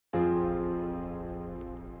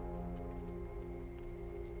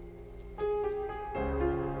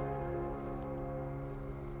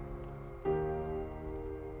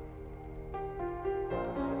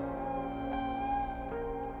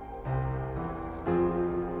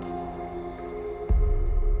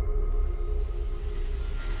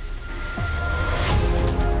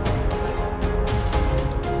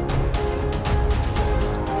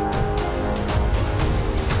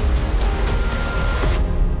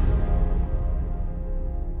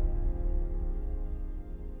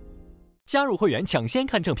加入会员抢先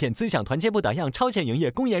看正片，尊享团建不打烊、超前营业、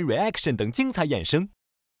公演 reaction 等精彩衍生。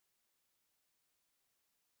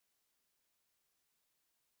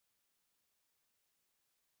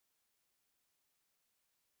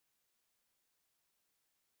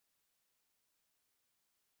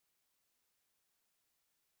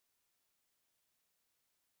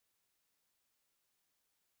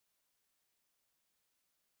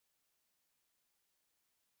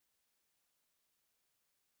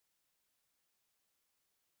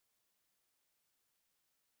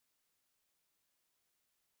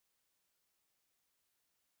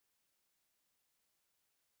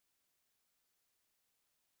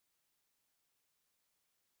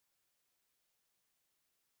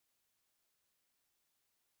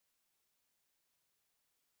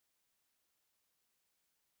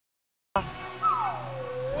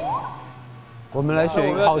我们来选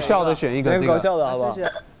一个好笑的，选一个这个搞笑的好不好？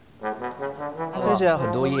是不是有很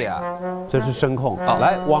多页啊？这是声控，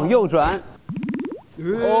来往右转。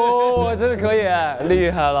哦，真的可以，厉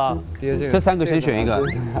害了！这3个先选一个，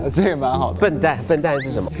这个蛮好的。笨蛋是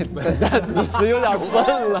什么？笨蛋只是有点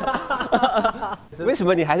笨了。为什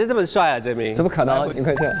么你还是这么帅啊，哲明？怎么可能？你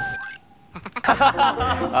快看。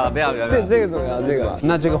啊，不要！这个怎么样？这个？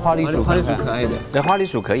那这个花栗鼠，可爱一点。那花栗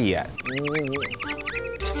鼠可以耶。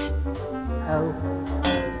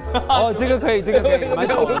哦，这个可以，蛮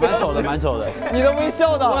丑的。你的微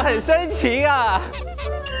笑的，我很深情啊。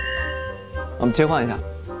我们切换一下，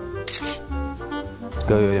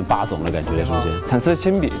哥有点霸总的感觉在中间。彩色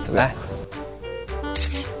铅笔怎么样？来。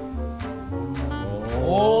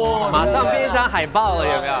哦，马上变一张海报了，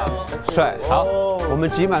有没有？帅，好，我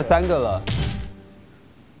们集满3个了。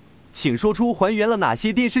请说出还原了哪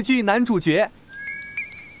些电视剧男主角？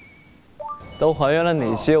都还原了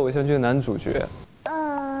哪些偶像剧的男主角？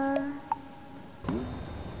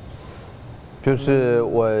就是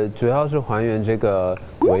我主要是还原这个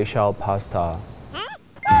微笑 pasta。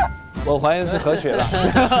我还原是何雪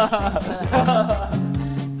了。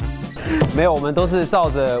没有，我们都是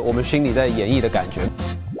照着我们心里在演绎的感觉。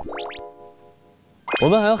我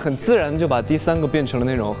们好像很自然就把第3个变成了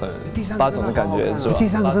那种很霸总的感觉，是吧？第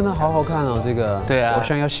3个真的好好看哦，这个。对啊，我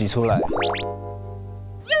想要洗出来。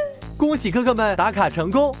恭喜哥哥们打卡成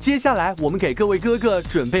功！接下来我们给各位哥哥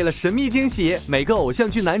准备了神秘惊喜，每个偶像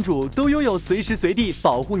剧男主都拥有随时随地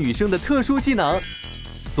保护女生的特殊技能，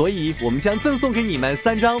所以我们将赠送给你们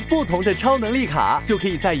3张不同的超能力卡，就可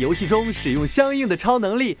以在游戏中使用相应的超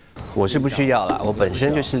能力。我是不需要了，我本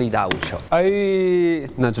身就是力大无穷。哎，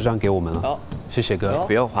那这张给我们了，好，谢谢哥，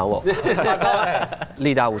不用还我。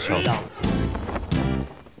力大无穷。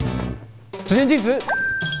时间静止。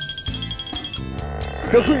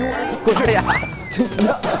过去呀！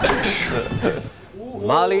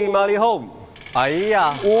玛丽 home， 哎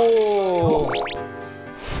呀，哦。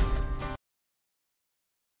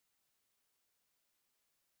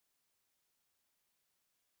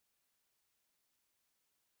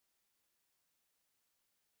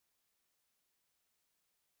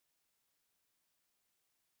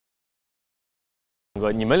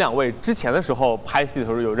你们2位之前的时候拍戏的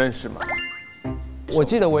时候有认识吗？我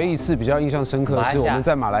记得唯一一次比较印象深刻是我们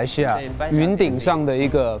在马来西亚云顶上的一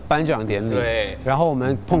个颁奖典礼，对，然后我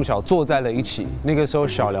们碰巧坐在了一起，那个时候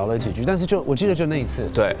小聊了几句，但是我记得就那一次，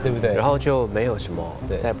对不对？然后就没有什么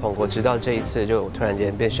再碰过，直到这一次就突然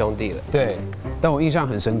间变兄弟了。对，但我印象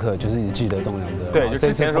很深刻，就是你记得栋梁哥，对，就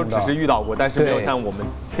之前的时候只是遇到过，但是没有像我们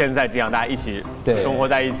现在这样大家一起生活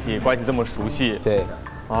在一起，关系这么熟悉。对。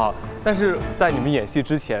啊，但是在你们演戏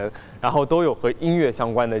之前，然后都有和音乐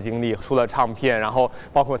相关的经历，出了唱片，然后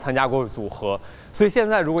包括参加过组合，所以现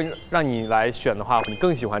在如果让你来选的话，你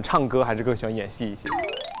更喜欢唱歌还是更喜欢演戏一些？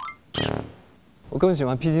我更喜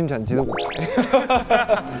欢披荆斩棘的舞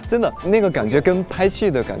台，真的那个感觉跟拍戏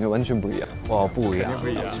的感觉完全不一样。哦，不一样，不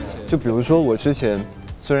一样。就比如说我之前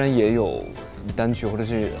虽然也有单曲或者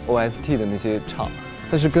是 OST 的那些唱。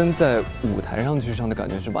但是跟在舞台上去唱的感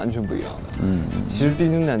觉是完全不一样的。其实《披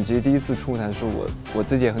荆斩棘》第一次出台的时候，我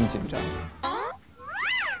自己也很紧张。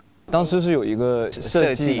当时是有一个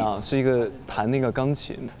设计啊，是一个弹那个钢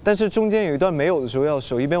琴，但是中间有一段没有的时候，要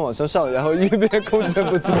手一边往上上，然后一边控制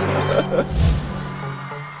不住。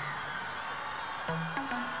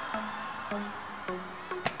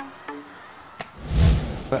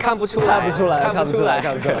看不出来。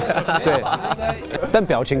对，但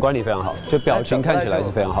表情管理非常好，就表情看起来是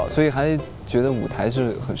非常好的，所以还觉得舞台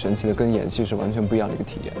是很神奇的，跟演戏是完全不一样的一个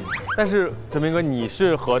体验。但是哲明哥，你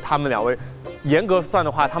是和他们2位，严格算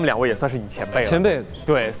的话，他们2位也算是你前辈了。前辈。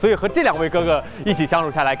对，所以和这2位哥哥一起相处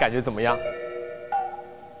下来，感觉怎么样？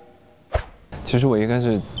其其实我一开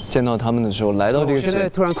始见到他们的时候，来到这个，现在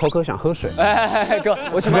突然口渴想喝水。哎，哥，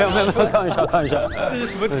我没有，开玩笑。这是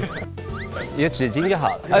什么？有纸巾就好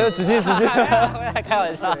了。哎呦，纸巾。开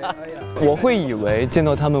玩笑。我会以为见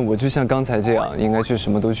到他们，我就像刚才这样，应该去什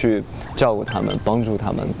么都去照顾他们，帮助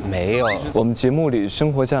他们。没有，我们节目里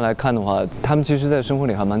生活下来看的话，他们其实在生活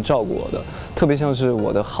里还蛮照顾我的，特别像是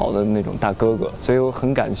我的好的那种大哥哥，所以我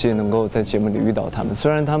很感谢能够在节目里遇到他们。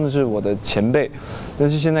虽然他们是我的前辈，但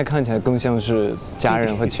是现在看起来更像是家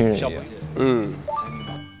人和亲人一样。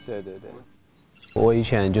对。我以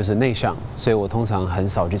前就是内向，所以我通常很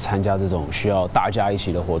少去参加这种需要大家一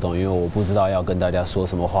起的活动，因为我不知道要跟大家说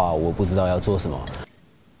什么话，我不知道要做什么。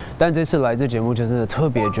但这次来这节目就真的特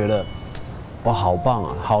别觉得，哇，好棒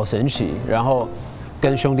啊，好神奇！然后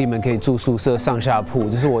跟兄弟们可以住宿舍上下铺，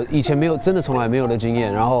这是我以前真的从来没有的经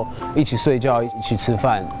验。然后一起睡觉，一起吃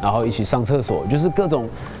饭，然后一起上厕所，就是各种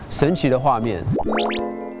神奇的画面。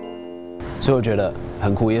所以我觉得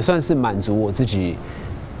很酷，也算是满足我自己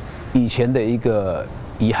以前的一个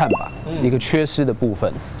遗憾吧，一个缺失的部分，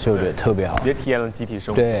所以我觉得特别好，也体验了集体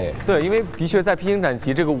生活。对，因为的确在披荆斩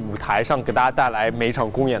棘这个舞台上，给大家带来每一场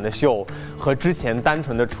公演的秀，和之前单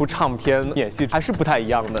纯的出唱片演戏还是不太一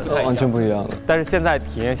样的，完全不一样的。但是现在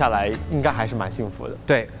体验下来，应该还是蛮幸福的。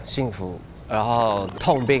对，幸福。然后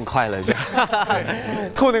痛并快乐着，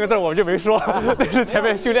痛那个字我们就没说，那是前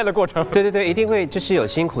面训练的过程。对，一定会就是有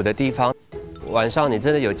辛苦的地方。晚上你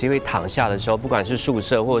真的有机会躺下的时候，不管是宿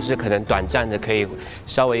舍或者是可能短暂的可以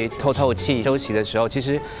稍微透气休息的时候，其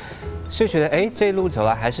实是觉得哎，这一路走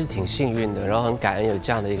来还是挺幸运的，然后很感恩有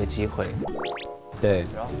这样的一个机会。对，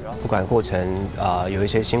不管过程有一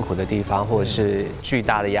些辛苦的地方，或者是巨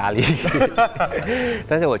大的压力，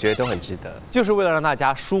但是我觉得都很值得。就是为了让大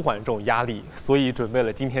家舒缓这种压力，所以准备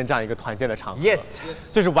了今天这样一个团建的场合。Yes，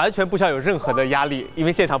 就是完全不需要有任何的压力，因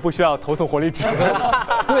为现场不需要投送活力纸。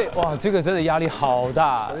对，哇，这个真的压力好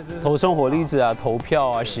大，投送活力纸啊，投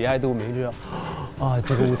票啊，喜爱度，每个人啊，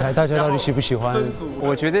这个舞台大家到底喜不喜欢？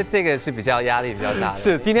我觉得这个是比较压力比较大的。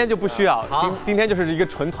是，今天就不需要，今天就是一个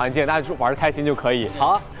纯团建，大家玩开心就可以。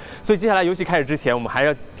好，所以接下来游戏开始之前，我们还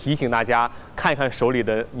要提醒大家看一看手里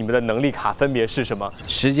的你们的能力卡分别是什么。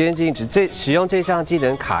时间静止，使用这项技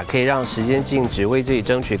能卡可以让时间静止，为自己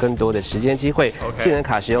争取更多的时间机会。技能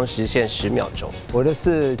卡使用时限10秒钟。我的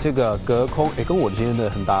是这个隔空，跟我的今天的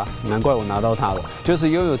很搭，难怪我拿到它了。就是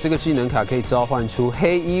拥有这个技能卡可以召唤出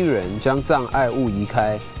黑衣人，将障碍物移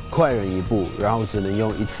开，快人一步，然后只能用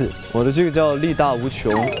一次。我的这个叫力大无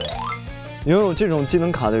穷。拥有这种技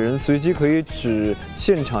能卡的人，随机可以指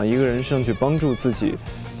现场一个人上去帮助自己。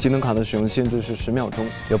技能卡的使用限制是10秒钟。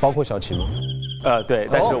有包括小齐吗？对，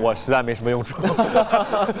但是我实在没什么用处。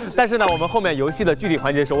但是呢，我们后面游戏的具体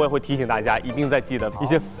环节的时候，我也会提醒大家，一定在记得一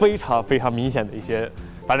些非常明显的一些，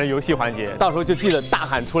反正游戏环节，到时候就记得大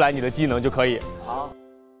喊出来你的技能就可以。好。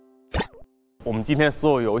我们今天所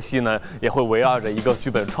有游戏呢，也会围绕着一个剧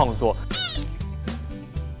本创作。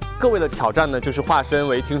各位的挑战呢，就是化身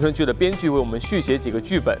为青春剧的编剧，为我们续写几个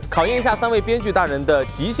剧本，考验一下3位编剧大人的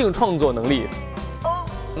即兴创作能力。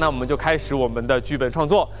那我们就开始我们的剧本创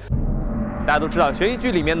作。大家都知道，悬疑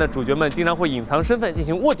剧里面的主角们经常会隐藏身份进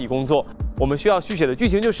行卧底工作。我们需要续写的剧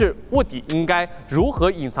情就是卧底应该如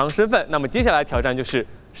何隐藏身份。那么接下来挑战就是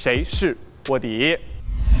谁是卧底。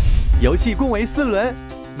游戏共为4轮。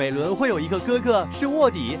每轮会有一个哥哥是卧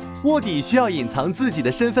底，卧底需要隐藏自己的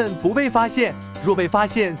身份不被发现，若被发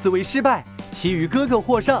现则为失败，其余哥哥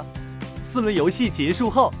获胜。4轮游戏结束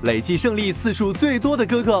后，累计胜利次数最多的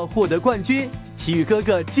哥哥获得冠军，其余哥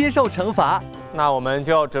哥接受惩罚。那我们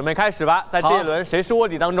就准备开始吧。在这一轮谁是卧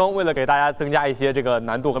底当中，为了给大家增加一些这个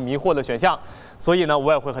难度和迷惑的选项，所以呢，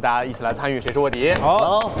我也会和大家一起来参与谁是卧底。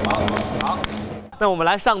好，那我们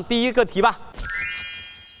来上第一个题吧。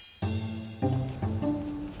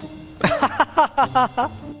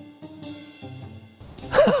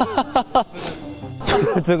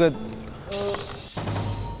这个，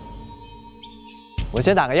我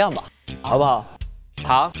先打个样吧，好不好？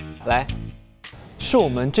好，来，是我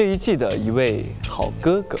们这一季的一位好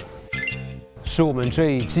哥哥，是我们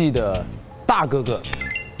这一季的大哥哥，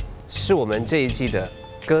是我们这一季的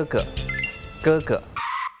哥哥。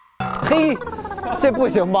嘿，这不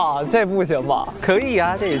行吧？这不行吧？可以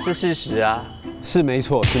啊，这也是事实啊。是没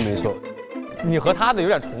错，是没错。你和他的有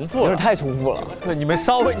点重复了，有点太重复了。对，你们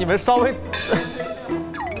稍微，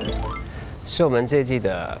是我们这一季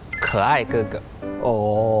的可爱哥哥。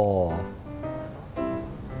哦，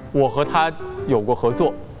我和他有过合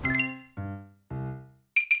作。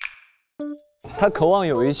他渴望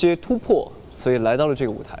有一些突破，所以来到了这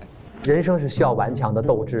个舞台。人生是需要顽强的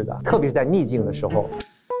斗志的，特别是在逆境的时候。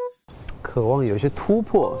渴望有一些突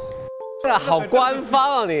破。个好官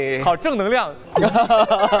方啊你，好正能量。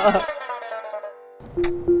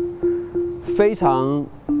非常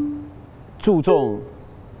注重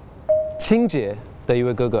清洁的一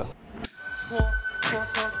位哥哥。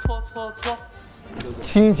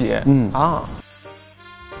清洁，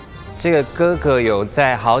这个哥哥有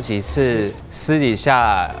在好几次私底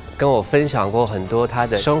下跟我分享过很多他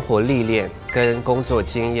的生活历练跟工作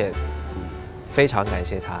经验，非常感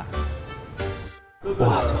谢他。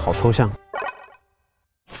哇，这好抽象。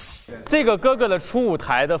这个哥哥的初舞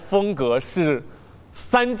台的风格是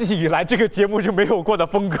3季以来这个节目就没有过的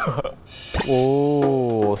风格。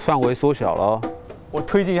哦，范围缩小了。我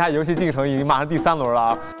推进一下游戏进程，已经马上第3轮了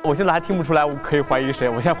啊！我现在还听不出来，我可以怀疑谁？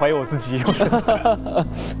我现在怀疑我自己。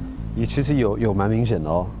你其实有蛮明显的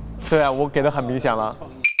哦。对啊，我给的很明显了。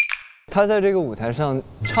他在这个舞台上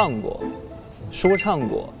唱过，说唱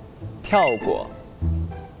过，跳过，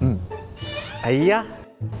哎呀，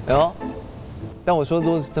哎呦，但我说的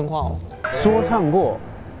都是真话哦。说唱过。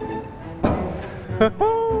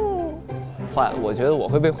坏了，我觉得我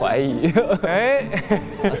会被怀疑。哎，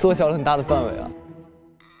缩小了很大的范围啊。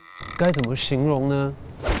该怎么形容呢？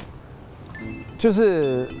就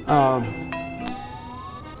是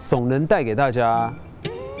总能带给大家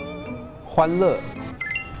欢乐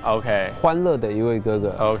OK， 欢乐的一位哥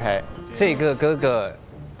哥。OK， 这个哥哥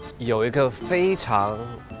有一个非常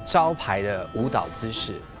招牌的舞蹈姿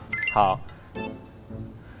势。好，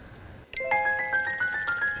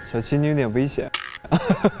小七，你有点危险，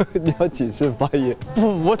你要谨慎发言。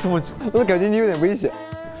不，我怎么？我感觉你有点危险。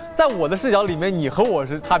在我的视角里面，你和我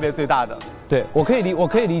是差别最大的。对，我可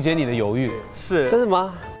以理解你的犹豫。是，真的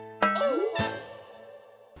吗？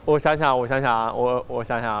我想想啊，我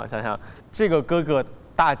想想，这个哥哥，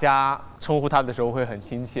大家称呼他的时候会很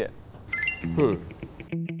亲切。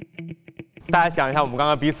大家想一下我们刚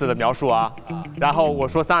刚彼此的描述啊，然后我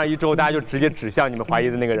说3、2、1之后，大家就直接指向你们怀疑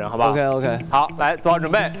的那个人，好不好 OK。好，来，做好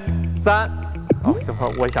准备，3，哦，等会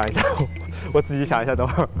儿我想一下，我自己想一下，等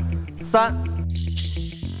会儿，3、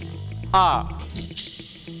2、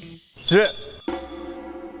指。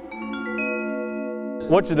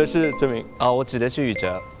我指的是真名哦，我指的是宇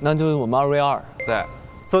哲。那就是我们2 v 2。对，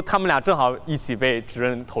所以他们俩正好一起被指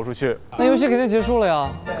认投出去。那游戏肯定结束了呀，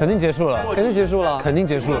肯定结束了，肯定结束了。肯定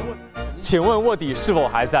结束了。请问卧底是否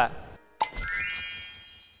还在？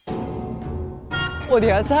卧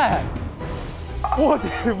底还在。卧底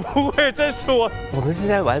不会真是我？我们是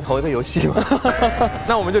在玩同一个游戏吗？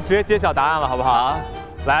那我们就直接揭晓答案了，好不好？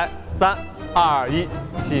来，3、2、1，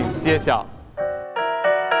请揭晓。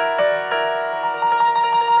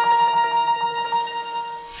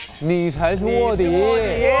你才是卧底，我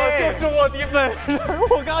就是卧底本人。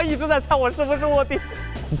我刚刚一直在猜我是不是卧底。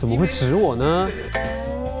你怎么会指我呢？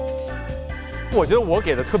我觉得我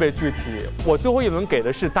给的特别具体，我最后一轮给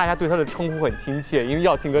的是大家对他的称呼很亲切，因为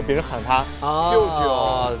耀庆哥别人喊他舅舅。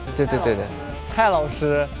哦，对。蔡老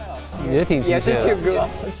师也挺亲切，也是庆哥，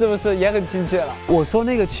是不是也很亲切了？我说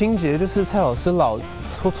那个清洁就是蔡老师老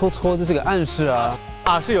搓，这是个暗示啊。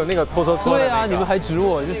啊，是有那个搓。对啊，你们还指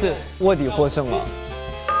我，就是卧底获胜了。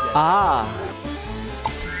啊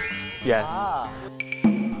 ，yes。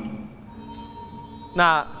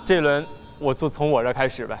那这轮我就从我这开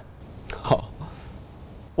始呗。好，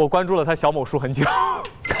我关注了他小某书很久，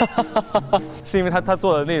是因为他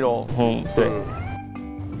做的内容，对。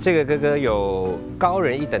这个哥哥有高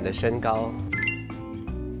人一等的身高。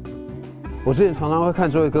我之前常常会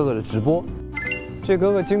看这位哥哥的直播，这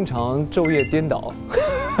哥哥经常昼夜颠倒。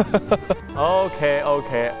OK，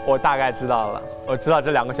 我大概知道了，我知道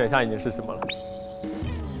这2个选项已经是什么了。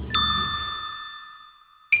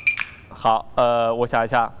好，我想一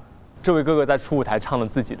下，这位哥哥在初舞台唱了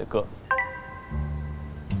自己的歌。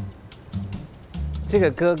这个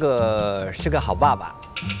哥哥是个好爸爸。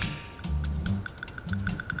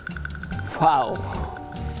哇哦！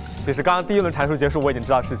其实刚刚第1轮阐述结束，我已经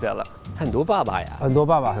知道是谁了。很多爸爸呀，很多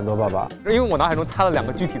爸爸。因为我脑海中猜了2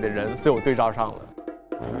个具体的人，所以我对照上了。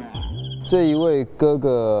这一位哥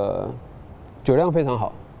哥酒量非常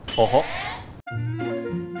好。哦吼，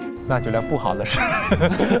那酒量不好的是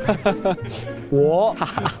我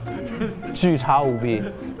巨差无比。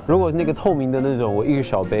如果是那个透明的那种，我1个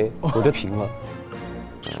小杯我就平了。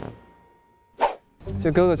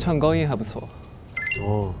这哥哥唱高音还不错。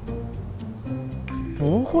哦，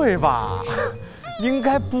不会吧？应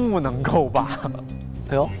该不能够吧？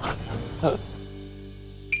哎呦，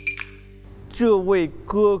这位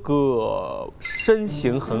哥哥身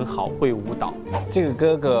形很好，会舞蹈。这个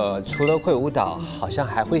哥哥除了会舞蹈，好像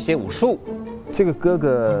还会些武术。这个哥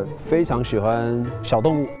哥非常喜欢小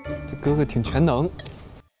动物。这哥哥挺全能。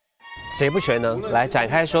谁不全能？来展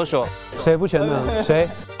开说说。谁不全能？谁？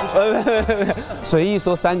随意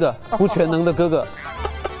说3个不全能的哥哥。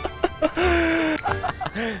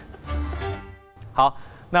好，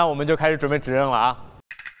那我们就开始准备指认了啊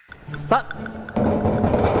！3、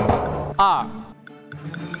2、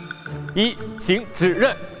1，请指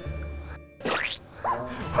认。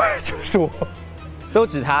就是我，都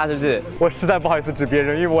指他是不是？我实在不好意思指别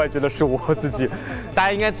人，因为我也觉得是我自己。大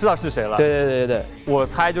家应该知道是谁了。对，我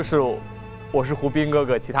猜就是我是胡斌哥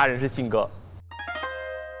哥，其他人是信哥。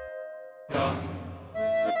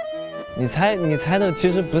你猜的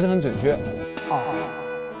其实不是很准确。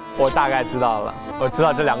我大概知道了，我知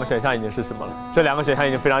道这2个选项已经是什么了，这2个选项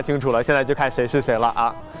已经非常清楚了，现在就看谁是谁了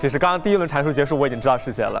啊！其实刚刚第1轮阐述结束，我已经知道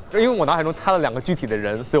是谁了，因为我脑海中猜了2个具体的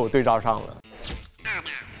人，所以我对照上了。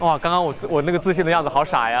哇，刚刚我那个自信的样子好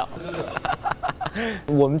傻呀！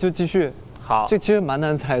我们就继续。好，这其实蛮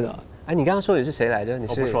难猜的。哎，你刚刚说你是谁来着？你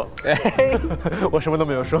是？我不说，我什么都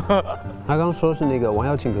没有说。他刚刚说是那个王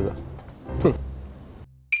耀庆哥哥。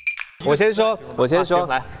我先说，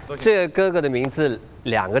来，这个哥哥的名字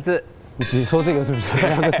2个字。你说这个是不是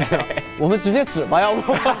2个字？我们直接指吧，要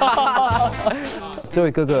不？这位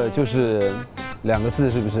哥哥就是2个字，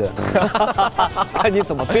是不是？看你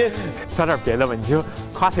怎么编。加点别的吧，你就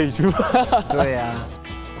夸他一句吧。对呀，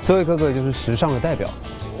这位哥哥就是时尚的代表。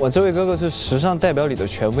我这位哥哥是时尚代表里的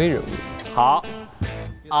权威人物。好，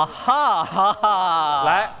啊哈哈哈！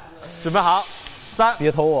来，准备好，3、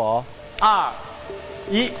别投我2、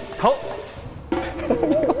1，投。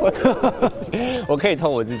我可以偷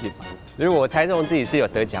我自己吗？如果我猜中自己是有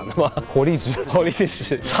得奖的吗？活力值，活力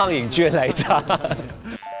值，畅饮券来着。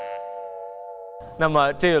那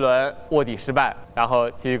么这一轮卧底失败，然后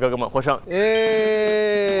其余哥哥们获胜。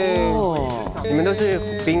你们都是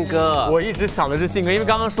斌哥，我一直想的是信哥，因为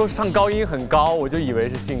刚刚说上高音很高，我就以为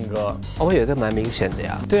是信哥。我有一个蛮明显的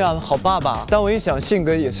呀。对啊，好爸爸。但我一想，信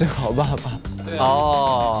哥也是好爸爸。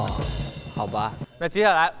哦，好吧。那接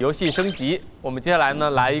下来游戏升级，我们接下来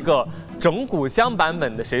呢来一个整蛊箱版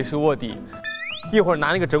本的谁是卧底。一会儿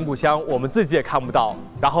拿那个整蛊箱，我们自己也看不到，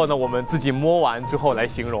然后呢我们自己摸完之后来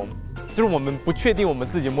形容，就是我们不确定我们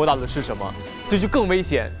自己摸到的是什么，这就更危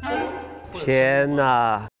险。天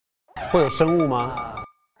哪！会有生物吗？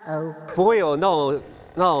不会有那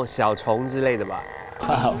种小虫之类的吧？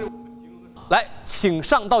来，请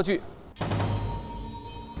上道具。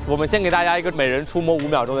我们先给大家一个每人触摸5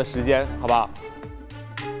秒钟的时间，好不好？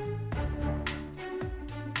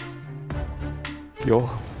有，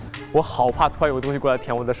我好怕突然有个东西过来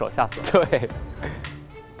舔我的手，吓死了。对，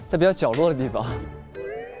在比较角落的地方。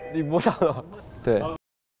你摸到了吗？对，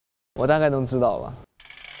我大概能知道了。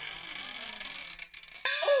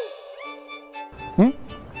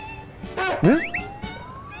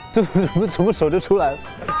这怎么手就出来了？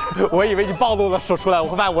我以为你暴露了手出来，我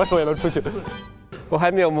会发现我手也能出去。我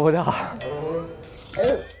还没有摸到。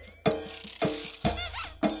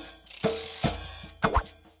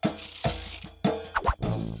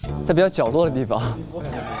在比较角落的地方。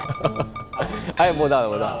还有摸到了，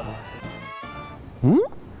摸到了。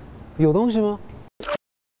有东西吗？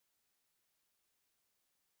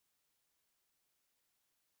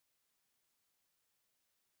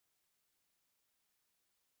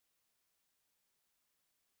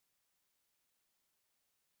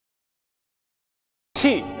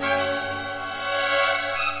气，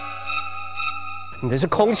你的是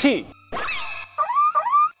空气。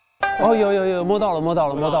哦，有，摸到了。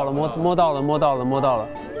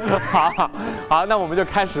好，那我们就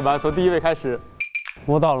开始吧，从第1位开始。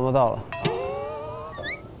摸到了。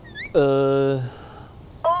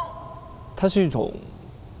它是一种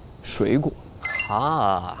水果。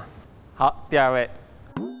啊，好，第2位。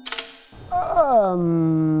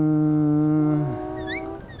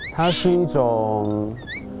它是一种，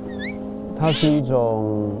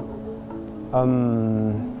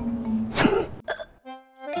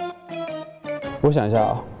我想一下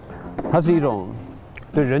啊，它是一种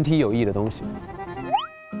对人体有益的东西。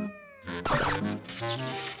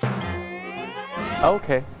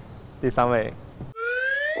OK， 第3位。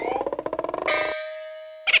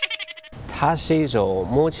它是一种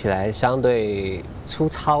摸起来相对粗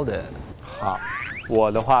糙的。好，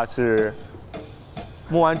我的话是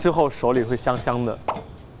摸完之后手里会香香的。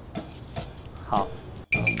好，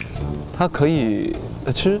它可以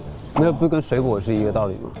吃，那不是跟水果是一个道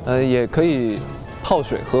理吗？也可以泡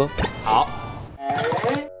水喝。好，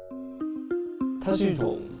它是一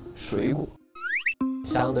种水果，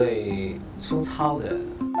相对粗糙的。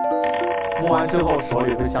摸完之后手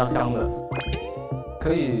里会香香的。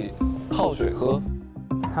可以泡水喝。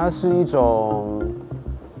它是一种，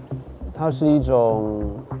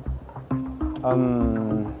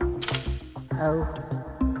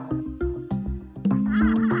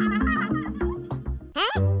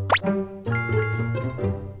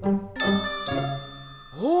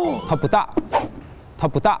它不大，它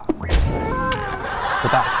不大，不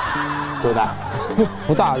大，多大？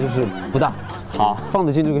不大就是不大。好，放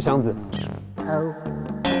得进这个箱子。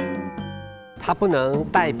它不能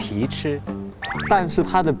带皮吃，但是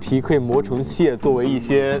它的皮可以磨成屑，作为一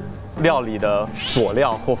些料理的佐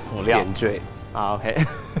料或辅料。点缀啊 ，OK。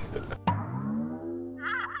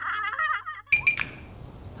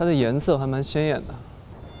它的颜色还蛮鲜艳的。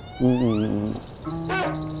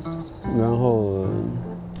然后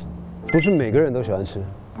不是每个人都喜欢吃，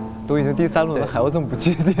都已经第3轮了，还要这么不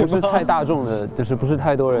确定？不是太大众的，就是不是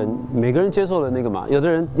太多人，每个人接受了那个嘛。有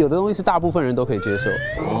的东西是大部分人都可以接受，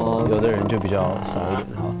有的人就比较少一点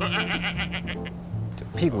哈。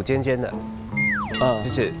屁股尖尖的，就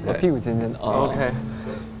是屁股尖尖的。OK。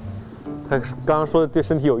他刚刚说的对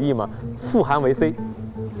身体有益嘛？富含维 C，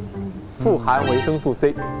 富含维生素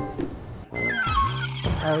C。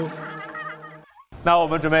那我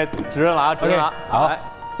们准备指认了啊，指认了。好，来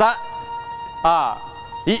，3、2、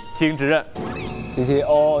1，请指认。这题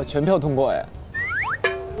哦，全票通过哎。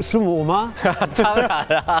是我吗？当然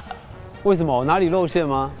了，为什么？我哪里露馅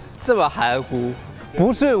吗？这么含糊。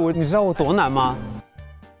不是我，你知道我多难吗？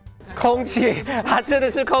空气，它真的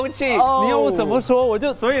是空气。你要我怎么说？我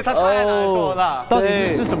就所以它太难说了。到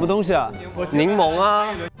底是什么东西啊？柠檬啊，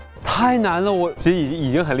太难了，我其实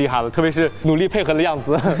已经很厉害了，特别是努力配合的样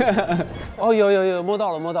子。哦，有，摸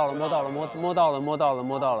到了。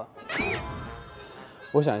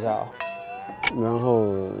我想一下啊，然后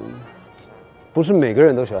不是每个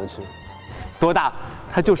人都喜欢吃，多大？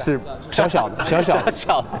它就是小小的。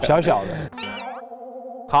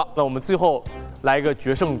好，那我们最后来一个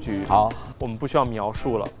决胜局。好，我们不需要描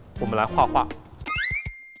述了，我们来画画。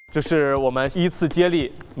就是我们依次接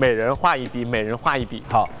力，每人画一笔，每人画一笔。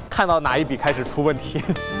好，看到哪一笔开始出问题。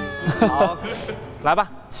好，来吧，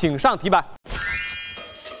请上题板。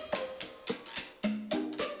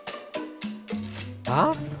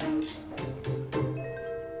啊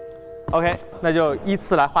 ？OK， 那就依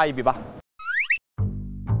次来画一笔吧。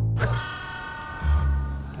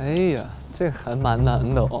哎呀，这还蛮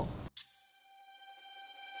难的哦。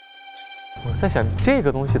我在想这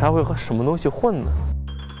个东西它会和什么东西混呢？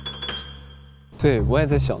对，我也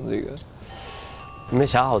在想这个。你们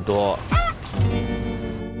想好多。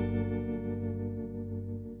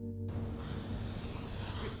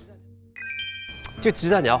就知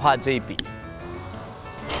道你要画这一笔。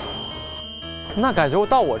那感觉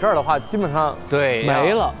到我这儿的话，基本上对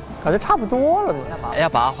没了，感觉差不多了呢。要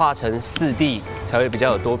把它画成4D，才会比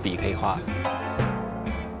较有多笔可以画。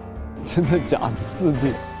真的假的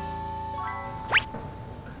？4D？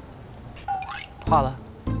画了。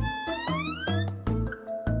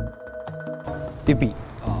一笔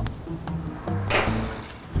啊。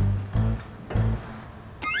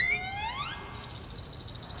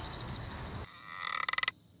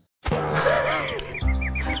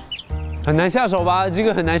很难下手吧？这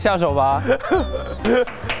个很难下手吧？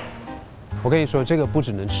我跟你说，这个不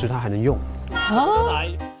只能吃，它还能用。啊？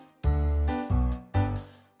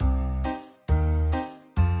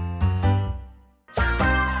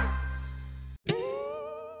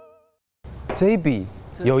这一笔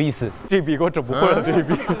有意思，这一笔给我整不会了，这一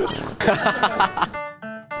笔。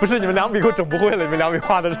不是你们2笔给我整不会了，你们2笔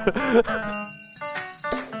画的是。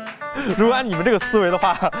如果按你们这个思维的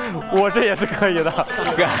话，我这也是可以的。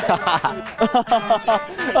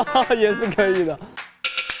也是可以的。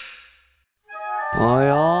哎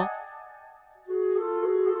呀，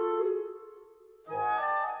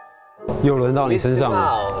又轮到你身上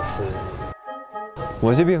了。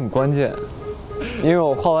我这笔很关键，因为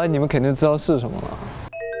我画完你们肯定知道是什么了。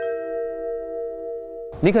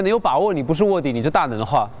你可能有把握，你不是卧底，你就大胆的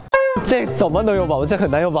画。这怎么能有把握？这很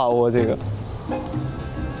难有把握，这个。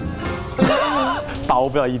把握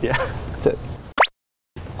不了一点。这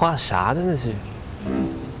画啥的那是？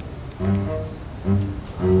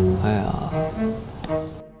哎呀，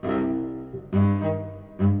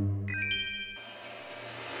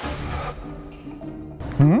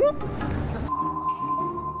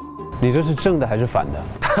你这是正的还是反的？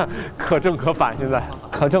可正可反，现在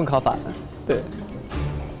可正可反。对，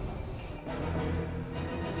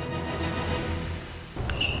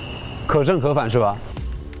可正可反是吧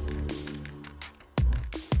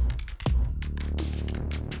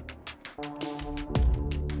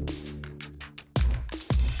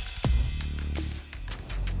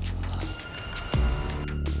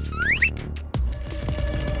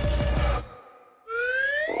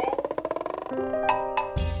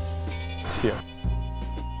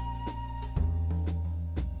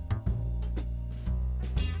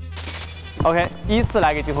？OK， 依次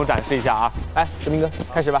来给镜头展示一下啊！来，哲明哥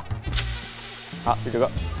开始吧。好，宇哲哥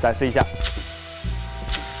展示一下。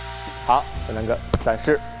好，这两个展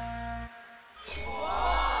示。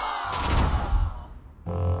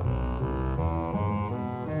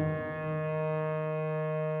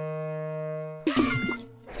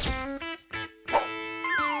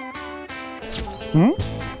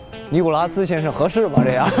尼古拉斯先生合适吗？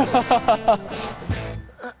这样？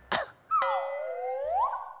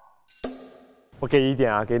我给一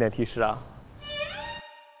点啊，给一点提示啊。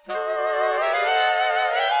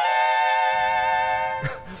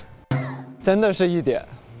真的是一点。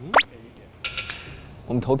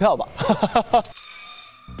我们投票吧。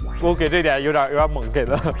我给这点有点猛给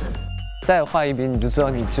的。再画一笔，你就知道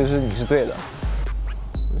其实你是对的。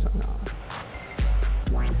我想想啊，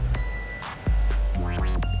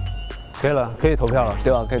可以了，可以投票了，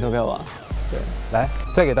对吧？可以投票吧？对，来，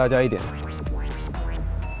再给大家一点。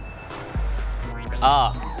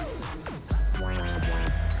啊，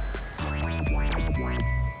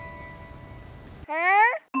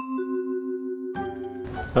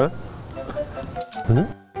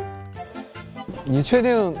你确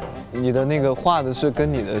定你的那个画的是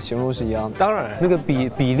跟你的形容是一样的？当然，那个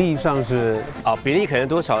比例上是比例可能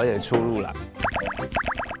多少有点出入了。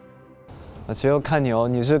其实要看你哦，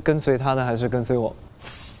你是跟随他的还是跟随我？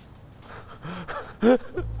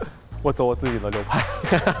我走我自己的流派，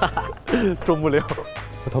中不了。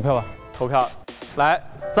投票吧。投票，来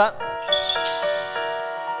3、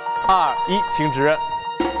2、1，请指认。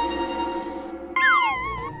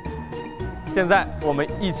现在我们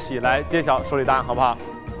一起来揭晓手里答案，好不好？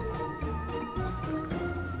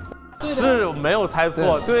是没有猜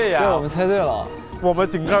错，对呀，对，我们猜对了。我们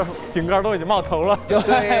井盖都已经冒头了。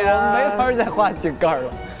对呀，我们没法再画井盖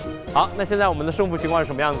了。好，那现在我们的胜负情况是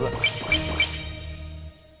什么样子？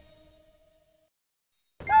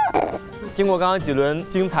经过刚刚几轮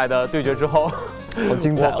精彩的对决之后，好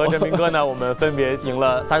精彩！我和振明哥呢，我们分别赢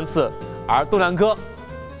了3次，而栋梁哥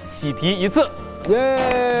喜提1次。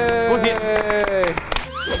耶！恭喜！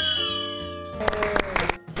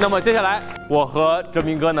那么接下来，我和振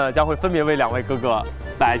明哥呢，将会分别为2位哥哥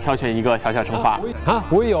来挑选一个小小惩罚。啊，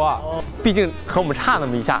我也有啊，毕竟和我们差那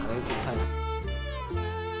么一下。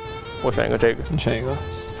我选一个这个，你选一个。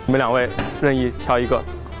你们2位任意挑一个。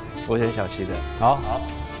我选小七的。好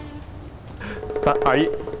，3、2、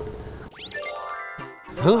1。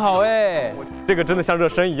很好哎。这个真的像热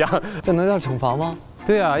身一样。这能叫惩罚吗？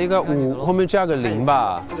对啊，应该5后面加个0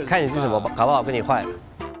吧。看你是什么，搞不好跟你坏了。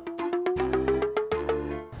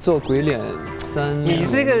做鬼脸3。你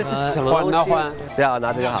这个是什么东西？换，不要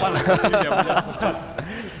拿这个好了。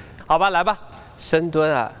好吧，来吧。深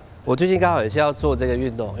蹲啊，我最近刚好也是要做这个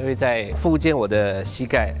运动，因为在复健我的膝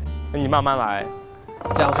盖。那你慢慢来。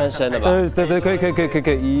这样算深了吧？对，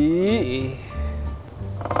可以。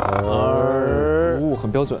1、2，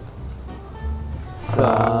很标准。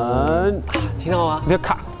3，听到吗？别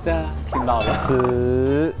卡。对啊，听到了。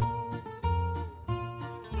4、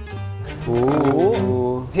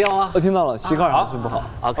5，听到吗？我听到了，膝盖还是不好。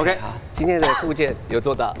OK， 好，今天的复健有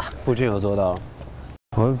做到。附近有做到。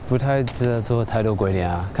我不太知道做太多鬼脸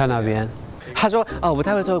啊，看那边。他说我不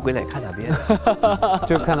太会做鬼脸，看哪边？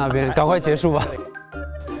就看那边，赶快结束吧。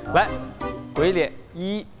来，鬼脸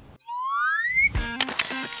1，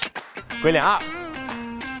鬼脸2，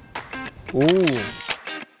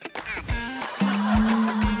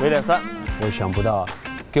鬼脸3。我想不到，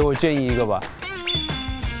给我建议一个吧。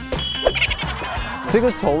这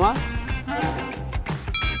个丑吗？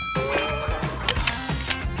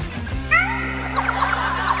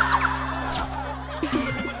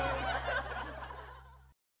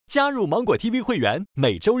加入芒果 TV 会员，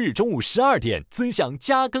每周日中午12点尊享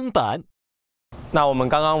加更版。那我们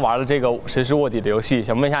刚刚玩了这个谁是卧底的游戏，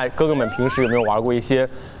想问一下哥哥们平时有没有玩过一些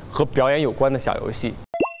和表演有关的小游戏？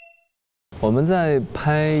我们在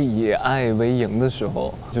拍《以爱为营》的时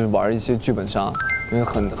候，就是玩一些剧本杀，因为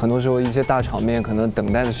很多时候一些大场面可能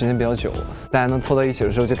等待的时间比较久，大家能凑到一起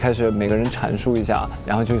的时候，就开始每个人阐述一下，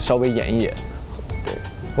然后就稍微演一演。对，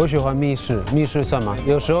我喜欢密室，密室算吗？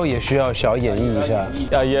有时候也需要小演绎一下，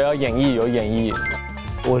也要演绎，有演绎。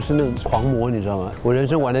我是那种狂魔，你知道吗？我人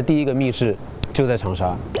生玩的第一个密室就在长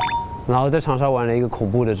沙，然后在长沙玩了一个恐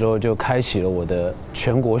怖的之后，就开启了我的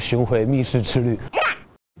全国巡回密室之旅。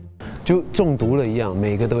就中毒了一样，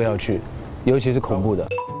每个都要去，尤其是恐怖的。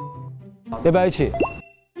要不要一起？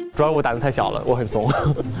主要我胆子太小了，我很怂。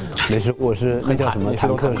没事，我是那叫什么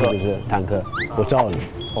坦克是不是？坦克，我罩你。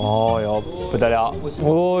哦哟，不得了！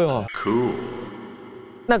哦哟 ，cool。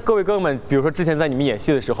那各位哥哥们，比如说之前在你们演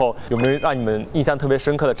戏的时候，有没有让你们印象特别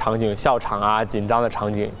深刻的场景、笑场啊、紧张的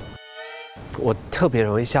场景？我特别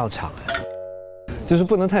容易笑场，就是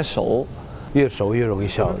不能太熟，越熟越容易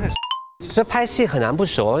笑。所以拍戏很难不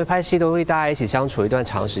熟，因为拍戏都会大家一起相处一段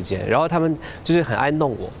长时间，然后他们就是很爱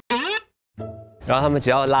弄我，然后他们只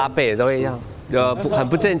要拉背都会一样，很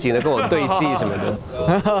不正经的跟我对戏什么的。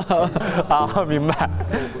啊，明白。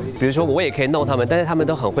比如说我也可以弄他们，但是他们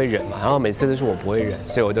都很会忍嘛，然后每次都是我不会忍，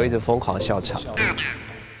所以我都一直疯狂笑场。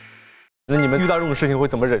那你们遇到这种事情会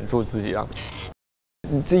怎么忍住自己啊？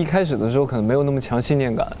这一开始的时候可能没有那么强信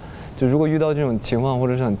念感，就如果遇到这种情况或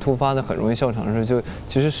者是很突发的、很容易笑场的时候，就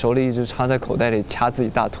其实手里一直插在口袋里掐自己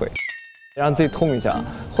大腿，让自己痛一下，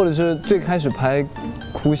或者是最开始拍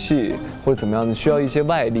哭戏或者怎么样的，需要一些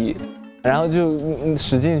外力，然后就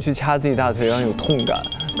使劲去掐自己大腿，让有痛感，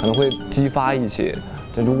可能会激发一些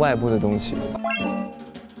这种外部的东西。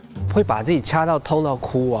会把自己掐到痛到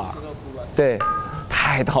哭啊？对，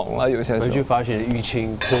太疼了，有些时候。回去发现淤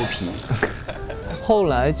青脱皮。后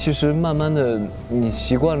来其实慢慢的，你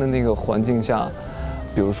习惯了那个环境下，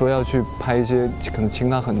比如说要去拍一些可能情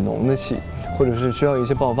感很浓的戏，或者是需要一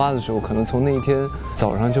些爆发的时候，可能从那一天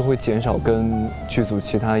早上就会减少跟剧组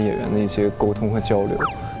其他演员的一些沟通和交流，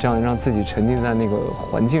这样让自己沉浸在那个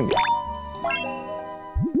环境里。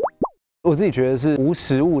我自己觉得是无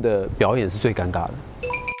实物的表演是最尴尬的，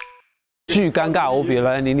巨尴尬。我比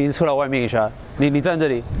来，你出来外面一下，你站这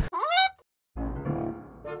里。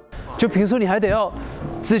就平时你还得要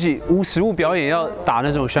自己无实物表演，要打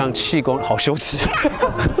那种像气功，好羞耻，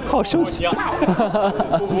好羞耻。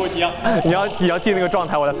你要进那个状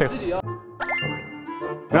态，我来配合。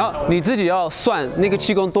然后你自己要算那个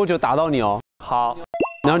气功多久打到你哦。好。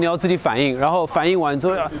然后你要自己反应，然后反应完之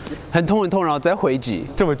后很痛很痛，然后再回击。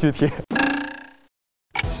这么具体。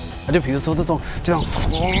就比如说这样，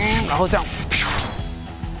然后这样，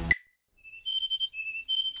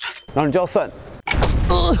然后你就要算。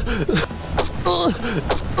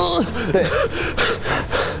对，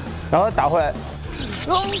然后打回来，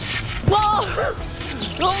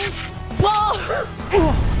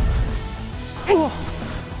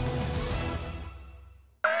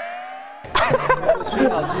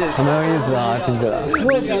很蛮有意思啊，听起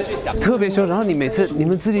来特别羞。然后你们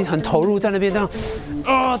自己很投入在那边这样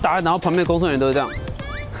打，然后旁边的工作人员都是这样，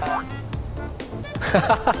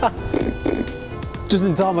就是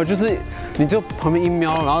你知道吗？就是你就旁边一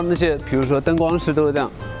瞄，然后那些比如说灯光师都是这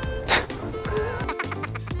样。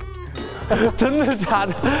真的假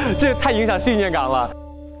的？这太影响信念感了。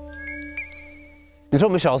你说我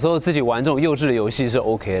们小时候自己玩这种幼稚的游戏是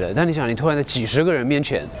OK 的，但你想，你突然在几十个人面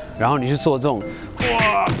前，然后你去做这种，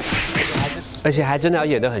哇，而且还真的要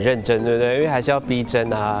演得很认真，对不对？因为还是要逼真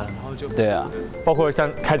啊。对啊，包括像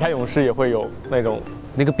铠甲勇士也会有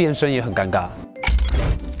那个变身也很尴尬。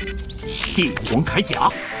帝王铠甲，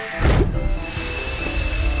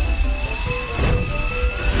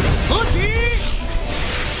合体，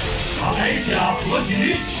铠甲合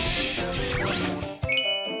体。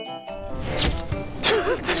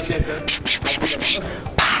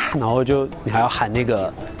啪，然后就你还要喊那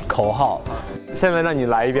个口号。现在让你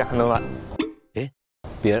来一遍，还能来？哎，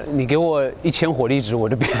别，你给我1000火力值，我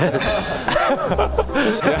就变。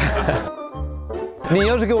你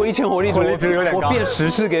要是给我1000火力值，我变10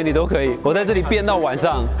次给你都可以。我在这里变到晚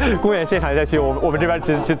上。公演现场下去，我们这边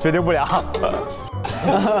决定不了。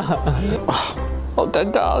好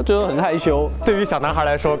尴尬，就很害羞。对于小男孩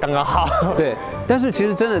来说，刚刚好。对，但是其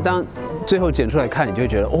实真的当最后剪出来看，你就会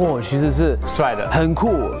觉得哦，其实是帅的，很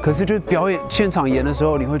酷。可是就是表演现场演的时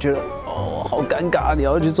候，你会觉得哦，好尴尬，你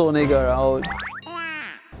要去做那个，然后。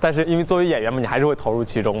但是因为作为演员嘛，你还是会投入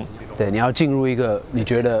其中。对，你要进入一个你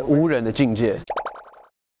觉得无人的境界。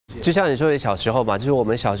就像你说的小时候嘛，就是我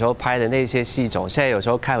们小时候拍的那些戏种，现在有时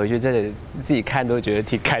候看回去，真的自己看都觉得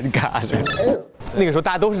挺尴尬的。那个时候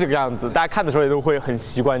大家都是这个样子，大家看的时候也都会很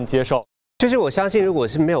习惯接受。就是我相信，如果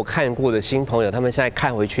是没有看过的新朋友，他们现在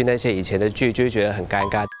看回去那些以前的剧，就会觉得很尴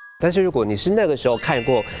尬。但是如果你是那个时候看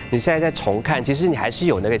过，你现在在重看，其实你还是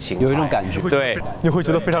有那个情怀，有一种感觉，对，你会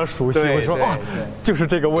觉得非常熟悉。会说哦，就是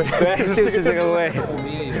这个味，对，就是这个味。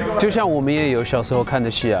就像我们也有小时候看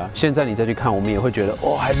的戏啊，现在你再去看，我们也会觉得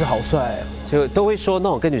哦，还是好帅，就都会说那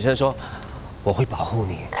种跟女生说，我会保护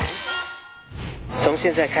你，从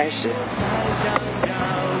现在开始，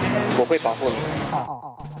我会保护你。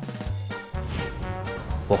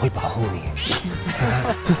我会保护你。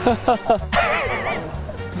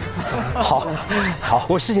好，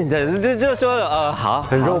我是你的，就说好，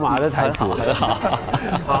很肉麻的台词，很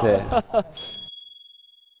好。对。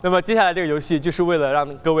那么接下来这个游戏就是为了让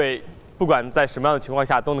各位不管在什么样的情况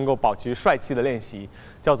下都能够保持帅气的练习，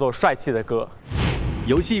叫做帅气的歌。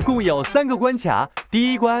游戏共有3个关卡，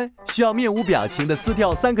第一关需要面无表情地撕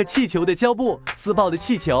掉3个气球的胶布，撕爆的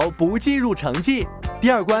气球不计入成绩。第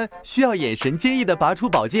二关需要眼神坚毅地拔出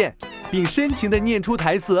宝剑，并深情地念出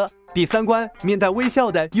台词，第3关，面带微笑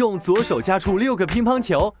的用左手夹出6个乒乓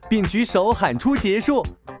球，并举手喊出结束。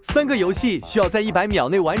3个游戏需要在100秒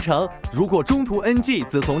内完成，如果中途 NG，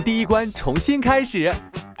 则从第1关重新开始。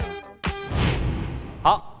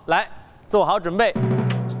好，来，做好准备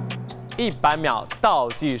，100秒倒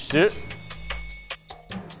计时，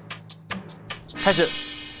开始。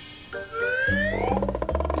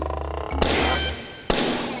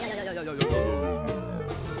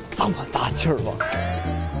这么大劲儿吗？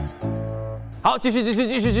好，继续，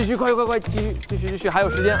快，继续，还有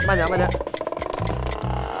时间，慢点。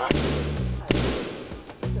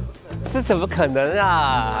这怎么可能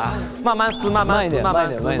啊？慢慢撕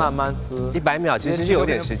，100秒其实是有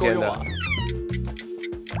点时间的。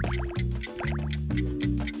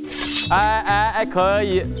哎，可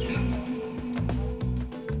以。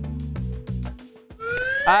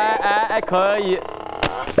哎，可以。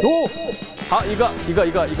哦，好，一个。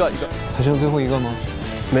还剩最后一个吗？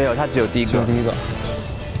没有，他只有第一个。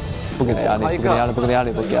不给他压力。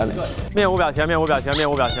面无表情啊！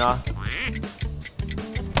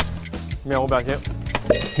面无表情。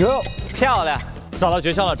哟，漂亮！找到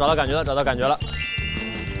诀窍了，找到感觉了。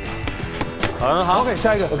很好。OK，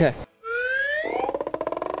 下一个。OK。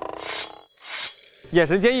眼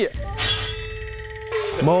神坚毅。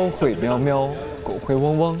猫会喵喵，狗会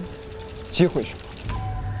汪汪，机会什么？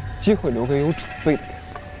机会留给有准备的人。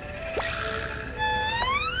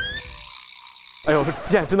哎呦，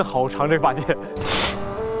剑真的好长，这把剑。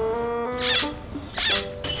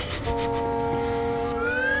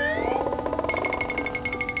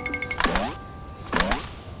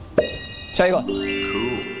下一个。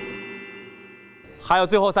还有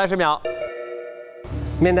最后30秒。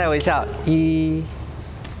面带微笑1。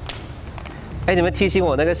哎，你们提醒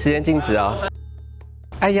我那个时间静止啊！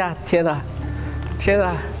哎呀，天哪！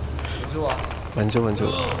稳住！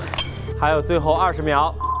还有最后20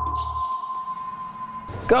秒。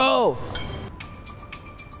Go！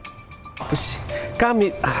 不行，刚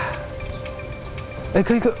你啊！哎，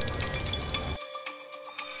可以。不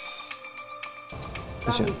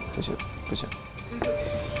行。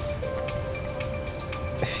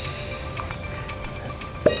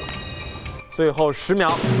最后10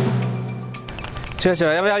秒。这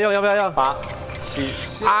个要不要用？ 8、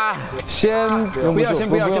7啊！先不要，4、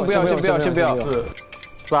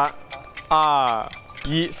3、2、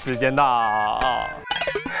1，时间到。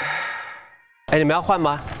哎，你们要换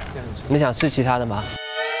吗？你想试其他的吗？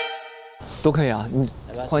都可以啊，你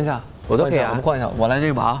换一下，我都可以啊。我们换一下，我来这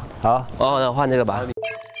个吧啊。好，那换这个吧。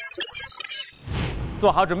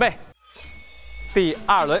做好准备，第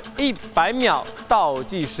2轮100秒倒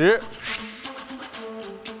计时，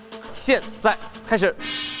现在开始。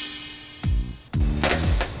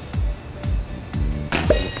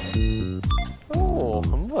哦，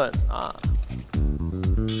很稳啊！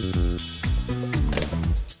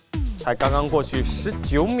才刚刚过去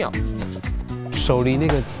19秒，手离那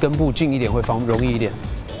个根部近一点会容易一点，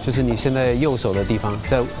就是你现在右手的地方，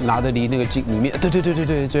再拿的离那个镜里面，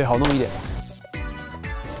对，好弄一点。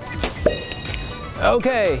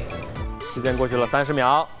OK， 时间过去了30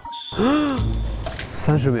秒。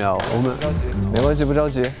30秒，我们没关系，不着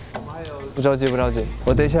急。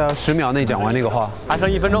我等一下10秒内讲完那个话，还剩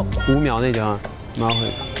1分钟。5秒内讲完，马上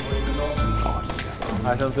会。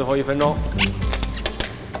还剩最后1分钟。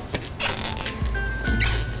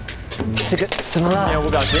这个怎么了？面无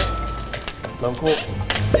表情，冷酷。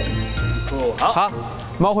好。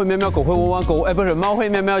猫会喵喵，狗会汪汪，不是，猫会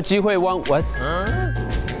喵喵，鸡会汪what？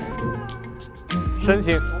深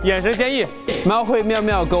情，眼神坚毅。猫会喵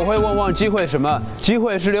喵，狗会汪汪，鸡会什么？机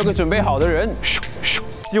会是留给准备好的人。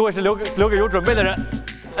机会是留给有准备的人。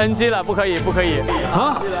NG 了，不可以。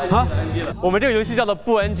啊！我们这个游戏叫做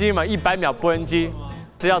不 NG 嘛，100秒不 NG，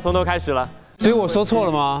 只要从头开始了。所以我说错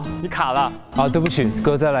了吗？你卡了。啊，对不起，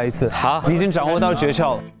哥，再来一次。好，你已经掌握到诀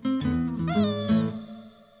窍了。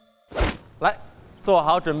来，做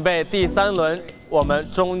好准备，第3轮我们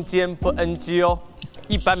中间不 NG 哦。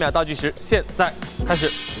100秒倒计时，现在开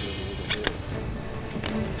始。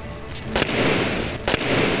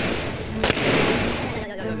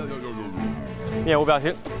面无表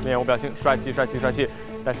情，帅气，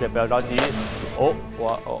但是也不要着急。我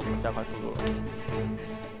加快速度。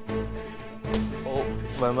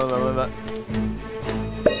稳。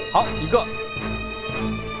好，一个。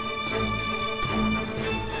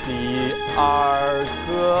第2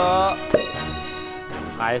个，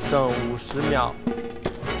还剩50秒。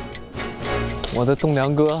我的栋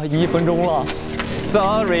梁哥1分钟了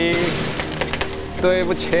 ，Sorry， 对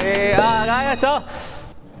不起啊，来走。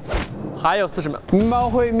还有40秒。猫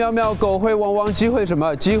会喵喵，狗会汪汪，鸡会什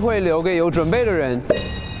么？机会留给有准备的人。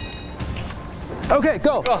OK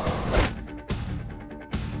Go。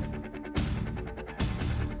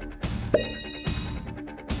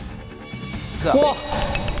哇！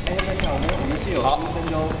好，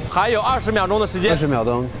还有20秒钟的时间。20秒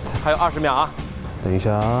钟，还有20秒啊！等一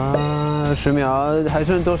下，10秒，还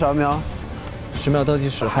剩多少秒？10秒倒计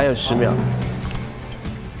时，还有10秒。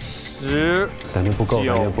10，感觉不够，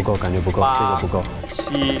感觉不够，感觉不够，这个不够。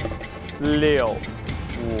7、6、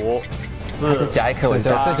5、4，再加一颗，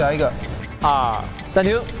再加一个。2，暂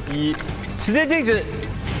停，1，时间静止。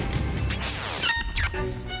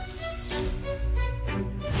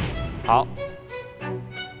好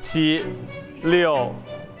，7、6、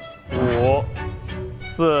5、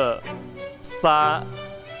4、3、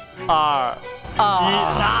2、1啊！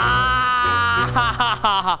哈哈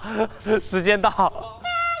哈！时间到，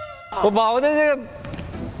我把我的这个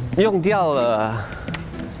用掉了。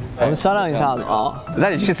我们商量一下子啊。那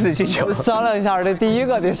你去4气球。商量一下，这第一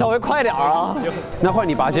个得稍微快点啊。那换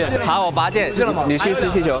你拔剑。好，我拔剑。你去4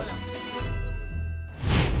气球。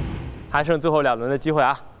还剩最后2轮的机会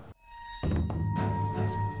啊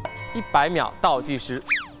！100秒倒计时，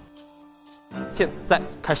现在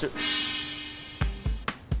开始。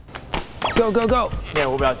Go Go Go！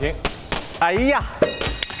 面无表情。哎呀，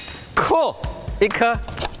酷，1颗。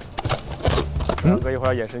两哥一会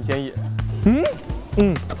儿眼神坚毅。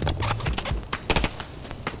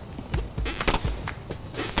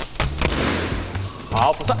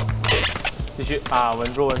好，不算。继续啊，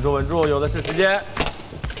稳住，稳住，稳住，有的是时间。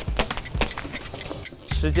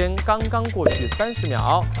时间刚刚过去30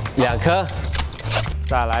秒，2颗，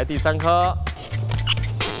再来第3颗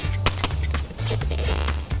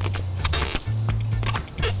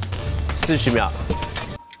，40秒，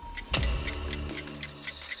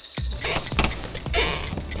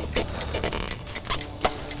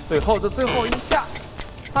最后的最后一下，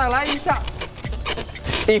再来一下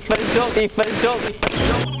，1分钟，1分钟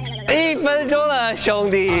，1分钟了，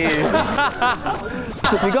兄弟，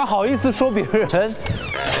你刚好意思说别人？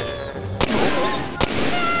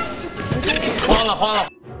慌了！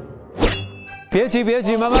别急，别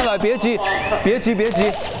急，慢慢来，别急，别急，别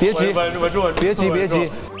急，别急，稳住，别急，别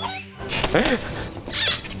急。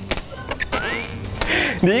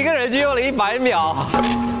你一个人就用了100秒。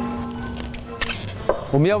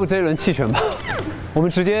我们要不这一轮弃权吧？我们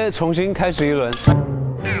直接重新开始一轮。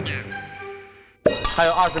还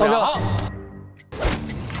有20秒。好。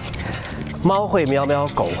猫会喵喵，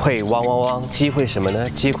狗会汪汪汪，机会什么呢？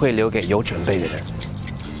机会留给有准备的人。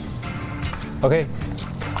OK，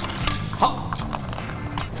 好，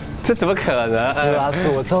这怎么可能？拉斯，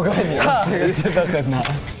我错怪你了，这个真的很难。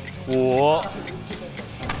5、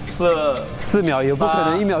4秒也不可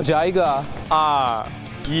能1秒加一个啊。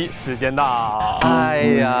2、1，时间到。哎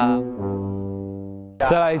呀，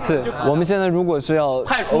再来一次。我们现在如果是要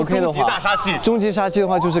派出 OK 的终极大话，杀器。终极杀器的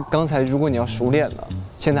话，就是刚才如果你要熟练了，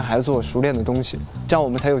现在还做熟练的东西，这样我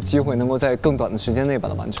们才有机会能够在更短的时间内把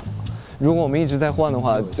它完成。如果我们一直在换的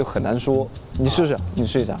话，就很难说。你试试，你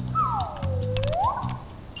试一下。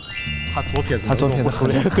他左撇子，他左撇子熟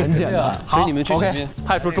练，很简单。所以你们去前面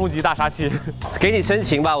派出终极大杀器，给你申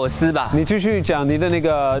请吧，我撕吧。你继续讲你的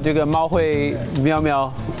这个猫会喵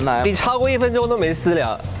喵。来，你超过1分钟都没撕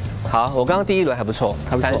了。好，我刚刚第1轮还不错，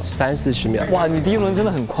还不错30-40秒。哇，你第1轮真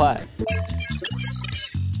的很快。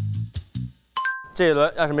这一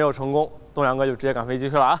轮要是没有成功，东阳哥就直接赶飞机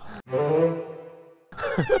去了啊！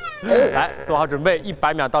来，做好准备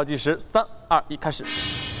，100秒倒计时，3、2、1，开始。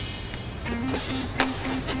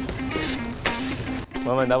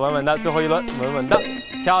稳稳的，稳稳的，最后一轮，稳稳的，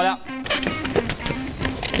漂亮。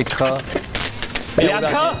1颗，2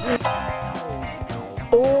颗。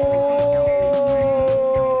哦！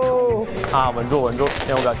啊，稳住，稳住，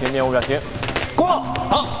面无表情，面无表情。过，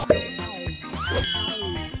好。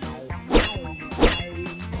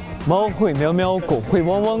猫会喵喵，狗会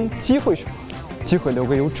汪汪，机会什么？机会留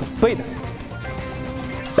给有准备的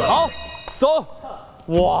人。好，走。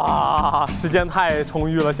哇，时间太充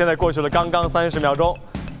裕了，现在过去了刚刚30秒钟，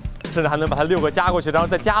甚至还能把它6个加过去，然后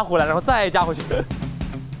再加回来，然后再加回去。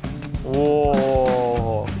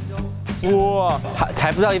哇，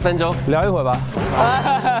才不到1分钟，聊一会儿吧，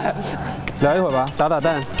聊一会儿吧，打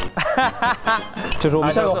蛋。就是我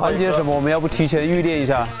们下个环节什么，我们要不提前预练一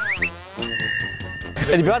下？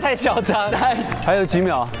你不要太嚣张。还有几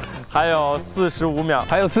秒？还有45秒，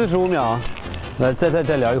还有45秒。来，再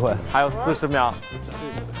聊一会儿。还有40秒。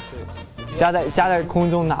夹在空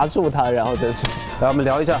中拿住它，然后再去。来，我们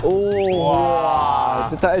聊一下。哇，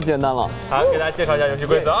这太简单了。好，给大家介绍一下游戏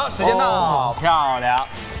规则。时间到，漂亮，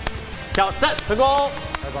挑战成功。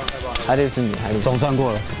太棒！还得是你，还得总算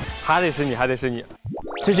过了。还得是你，还得是你。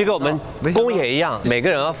这就跟我们公演一样，每个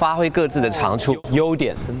人要发挥各自的长处、优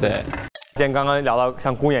点。对。既然刚刚聊到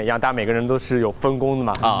像公演一样，大家每个人都是有分工的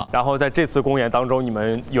嘛。啊。然后在这次公演当中，你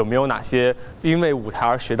们有没有哪些因为舞台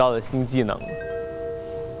而学到的新技能？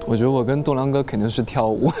我觉得我跟栋梁哥肯定是跳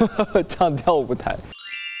舞，唱跳舞台。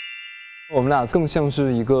我们俩更像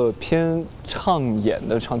是一个偏唱演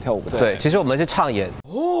的唱跳舞台。对，其实我们是唱演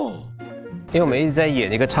哦，因为我们一直在演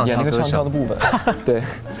一个唱跳歌手，唱跳的部分。对，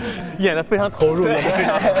演得非常投入，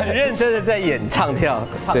很认真的在演唱跳。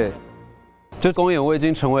对，这公演我已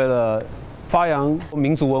经成为了发扬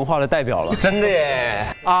民族文化的代表了。真的耶！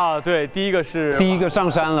啊，对，第一个上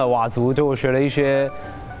山了，佤族，就我学了一些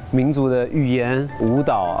民族的语言、舞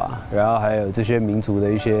蹈啊，然后还有这些民族的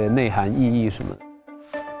一些内涵意义什么的。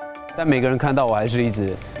但每个人看到我还是一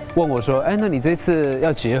直问我说：“哎，那你这次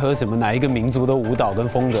要结合什么？哪一个民族的舞蹈跟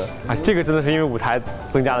风格？”啊，这个真的是因为舞台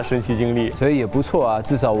增加了神奇经历，所以也不错啊。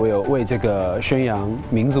至少我有为这个宣扬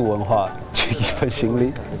民族文化尽一份心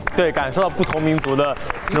力。对，感受到不同民族的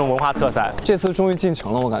这种文化特色。这次终于进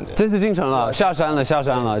城了，我感觉。这次进城了，下山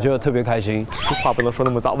了，就特别开心。话不能说那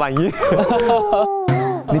么早，万一。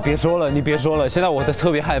你别说了，现在我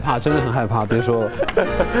特别害怕，真的很害怕，别说了。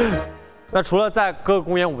那除了在各个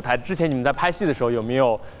公演舞台之前，你们在拍戏的时候有没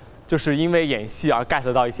有，就是因为演戏而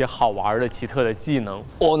get 到一些好玩的、奇特的技能？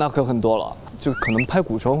哦，那可很多了，就可能拍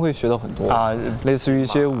古装会学到很多啊，类似于一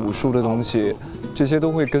些武术的东西，这些都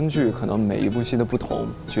会根据可能每一部戏的不同、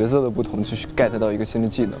角色的不同去 get 到一个新的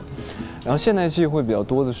技能。然后现代戏会比较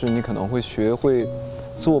多的是，你可能会学会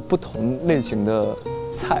做不同类型的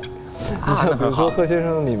菜。你像比如说《贺先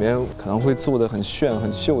生》里面可能会做的很炫、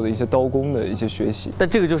很秀的一些刀工的一些学习，但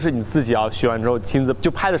这个就是你自己要学完之后亲自就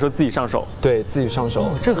拍的时候自己上手，对自己上手，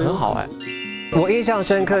这个很好哎。我印象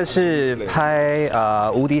深刻是拍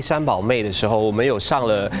无敌三宝妹的时候，我们有上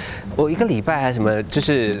了我1个礼拜还是什么，就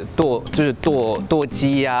是剁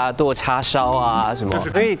鸡啊、剁叉烧啊什么，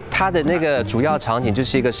因为它的那个主要场景就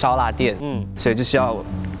是一个烧腊店，所以就是要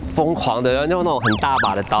疯狂的用那种很大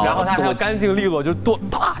把的刀，然后它还要干净利落，就剁，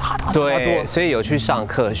对，所以有去上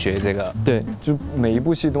课学这个，对，就每一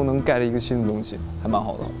部戏都能 get 一个新的东西，还蛮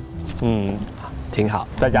好的，挺好，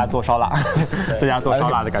在家做烧腊，在家做烧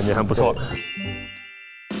腊的感觉很不错。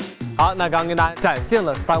好，那刚刚跟大家展现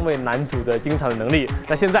了3位男主的精彩的能力，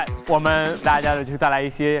那现在我们大家就带来一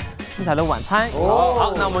些精彩的晚餐。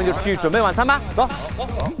好，那我们就去准备晚餐吧，走。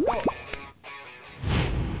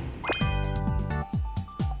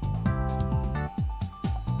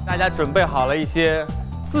大家准备好了一些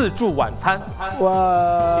自助晚餐，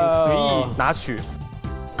哇，请随意拿取。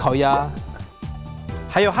烤鸭，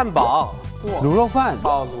还有汉堡。卤肉饭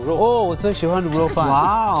哦，卤肉哦，我最喜欢卤肉饭，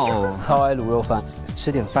哇哦，超爱卤肉饭，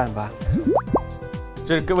吃点饭吧。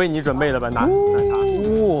这是为你准备的吧？拿茶。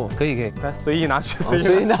哦，可以，来随意拿取，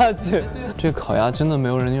随意拿取。这个烤鸭真的没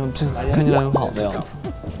有人用，这看起来很好的样子。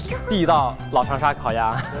地道老长沙烤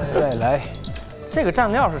鸭。再来，这个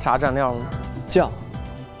蘸料是啥蘸料呢？酱。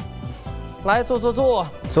来坐，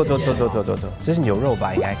这是牛肉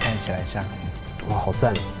吧？应该看起来像。哇，好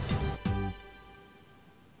赞！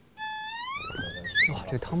哇，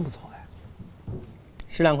这汤不错哎。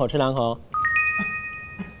吃两口。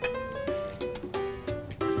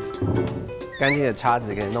干净的叉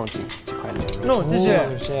子给你弄几块牛肉。谢谢。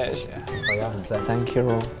烤鸭很赞 ，Thank you。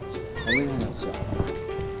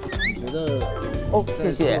我觉得哦，谢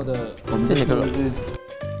谢。谢谢哥哥。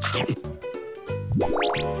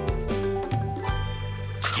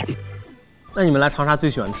那你们来长沙最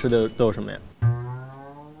喜欢吃的都有什么呀？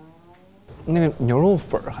那个牛肉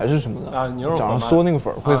粉还是什么的啊？牛肉粉长缩那个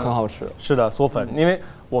粉会很好吃。是的，缩粉，因为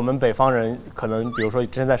我们北方人可能，比如说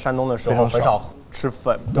之前在山东的时候很少吃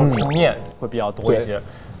粉，都是吃面会比较多一些。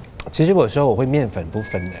其实有时候我会面粉不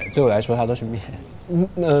分的，对我来说它都是面。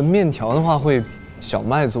面条的话会小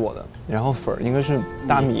麦做的，然后粉应该是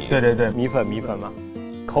大米。对，米粉嘛。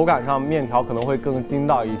口感上面条可能会更筋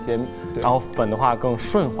道一些，然后粉的话更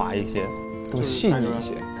顺滑一些，更细腻一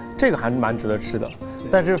些。这个还蛮值得吃的。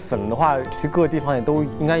但是粉的话，其实各个地方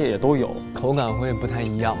应该也都有，口感会不太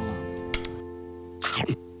一样。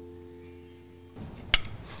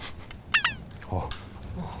哦，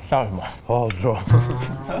笑什么？好好吃哦。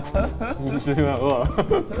你是有点饿。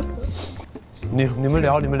你们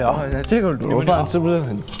聊。这个卤肉饭是不是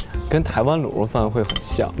跟台湾卤肉饭会很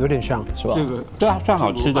像？有点像，是吧？这个对啊，算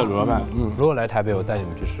好吃的卤肉饭。如果来台北，我带你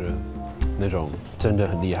们去吃那种真的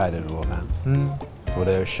很厉害的卤肉饭。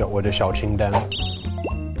我的小清单。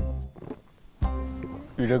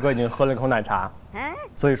宇哲哥已经喝了一口奶茶，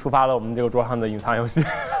所以触发了我们这个桌上的隐藏游戏。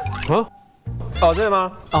哦，真的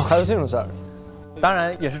吗？哦，还有这种事儿。当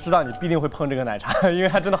然也是知道你必定会碰这个奶茶，因为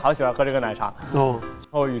他真的好喜欢喝这个奶茶。哦，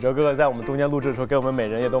然后宇哲哥哥在我们中间录制的时候，给我们每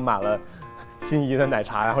人也都买了心仪的奶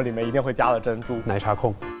茶，然后里面一定会加了珍珠。奶茶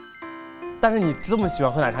控。但是你这么喜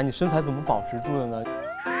欢喝奶茶，你身材怎么保持住的呢？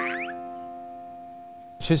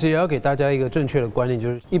其实也要给大家一个正确的观念，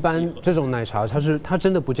就是一般这种奶茶它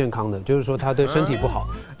真的不健康的，就是说它对身体不好。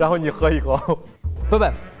然后你喝一口，不，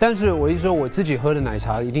但是我一说我自己喝的奶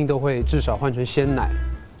茶一定都会至少换成鲜奶，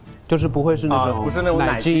就是不会是那种不是那种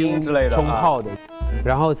奶精之类的冲泡的，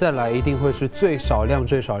然后再来一定会是最少量的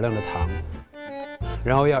糖，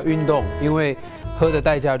然后要运动，因为喝的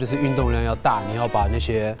代价就是运动量要大，你要把那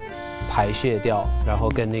些排泄掉，然后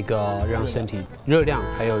跟那个让身体热量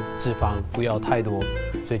还有脂肪不要太多，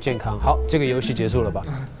所以健康。好，这个游戏结束了吧？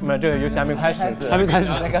那这个游戏还没开始，还没开始。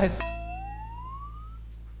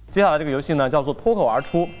接下来这个游戏呢叫做脱口而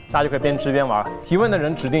出，大家就可以边吃边玩。提问的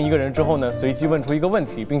人指定一个人之后呢，随机问出一个问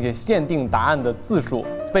题，并且限定答案的字数。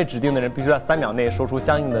被指定的人必须在3秒内说出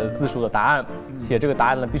相应的字数的答案，且这个答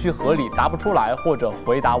案呢必须合理，答不出来或者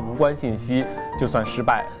回答无关信息就算失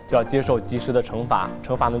败，就要接受及时的惩罚。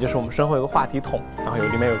惩罚呢就是我们身后有个话题桶，然后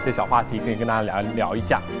里面有一些小话题可以跟大家聊一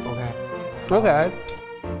下。OK，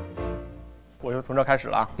 我就从这开始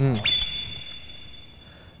了啊。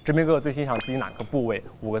这边哥哥最欣赏自己哪个部位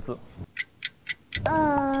？5个字。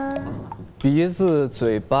鼻子、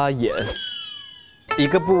嘴巴、眼，一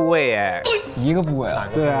个部位哎，一个部位啊？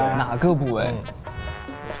对啊，哪个部位？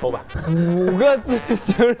抽吧。 5个字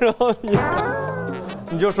形容一下，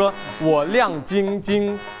你就说我亮晶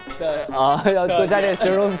晶。对啊，要多加点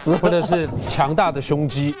形容词，或者是强大的胸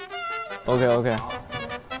肌。OK，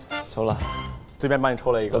 抽了，随便帮你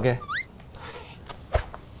抽了一个。OK。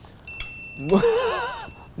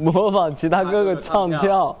模仿其他哥哥唱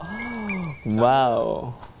跳，哇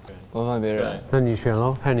哦！模仿别人，那你选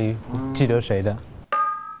喽，看你记得谁的。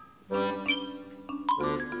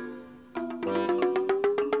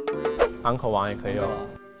uncle 王也可以哦。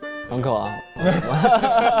uncle 啊，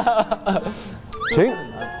行，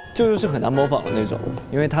就是很难模仿的那种，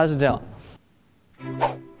因为他是这样，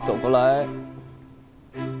走过来。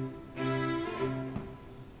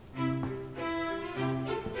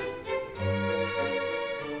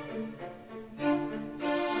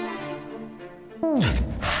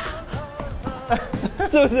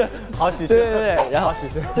 是不是好喜庆？对，然后好喜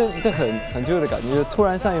庆，这很旧的感觉，就突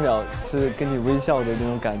然上一秒是跟你微笑的那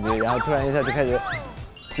种感觉，然后突然一下就开始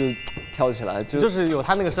就跳起来，就是有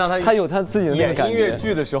他那个身上他有他自己的那个感觉，演音乐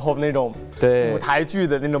剧的时候那种对舞台剧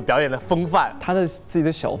的那种表演的风范，他的自己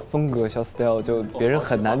的小风格、小 style， 就别人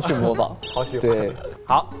很难去模仿。好喜欢。对，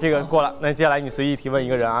好，这个过了，那接下来你随意提问一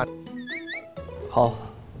个人啊。好。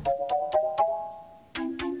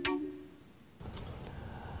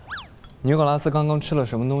 尼古拉斯刚刚吃了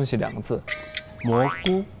什么东西？2个字，蘑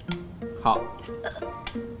菇。好，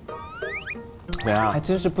怎样？还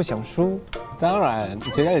真是不想输。当然，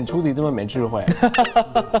谁让你出题这么没智慧？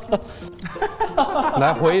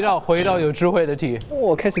来，回到有智慧的题。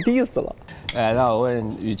我开始 diss 了。那我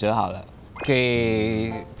问宇哲好了，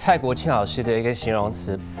给蔡国庆老师的一个形容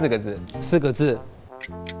词，4个字。 4个字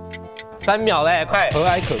，3秒嘞，快！和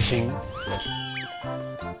蔼可亲。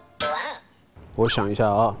我想一下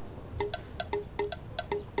啊。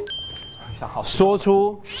 说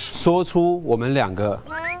出我们两个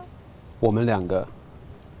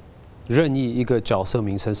任意一个角色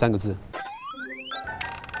名称3个字。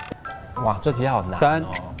哇，这题好难。3、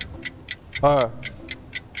2、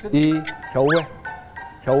1，调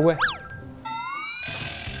味。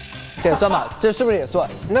这也算吧？这是不是也算？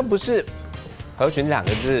那不是合群2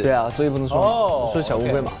个字。对啊，所以不能说说小乌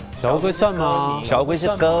龟嘛。小乌龟算吗？小乌龟是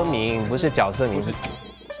歌名，不是角色名。现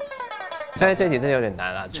在这题真的有点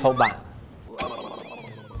难了，抽吧。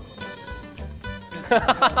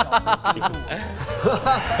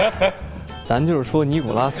 咱就是说尼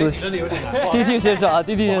古拉斯真的有点难。DT 先生啊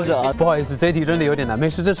，DT 先生啊，不好意思，这一题真的有点难。没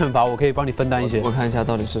事，这惩罚我可以帮你分担一些。我看一下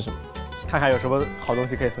到底是什么，看看有什么好东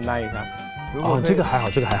西可以分担一下。哦，这个还好，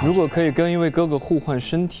这个还好。如果可以跟一位哥哥互换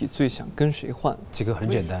身体，最想跟谁换？这个很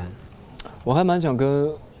简单。我还蛮想跟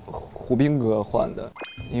胡兵哥换的，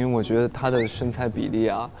因为我觉得他的身材比例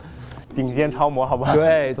啊，顶尖超模，好不好？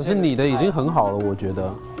对，可是你的已经很好了，我觉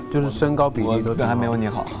得，就是身高比例都还没有你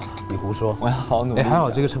好。 你胡说！我要好好努力。还好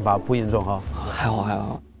这个惩罚不严重哈。还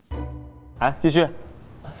好。来，继续。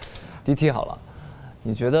DT 好了，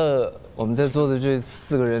你觉得我们在座的这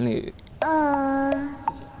4个人里，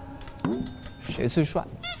谁最帅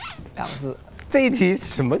？2个字。这一题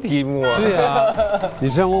什么题目啊？对啊，你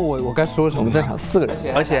这样问我，我该说什么？我们在场4个人，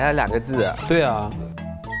而且还2个字。对啊。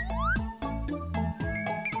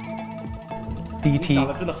DT。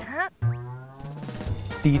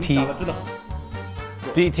DT。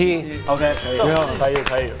 DT， OK，可以，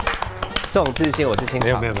可以。这种自信我是欣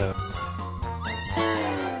赏。没有。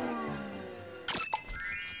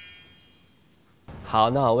好，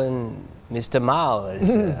那我问 Mr.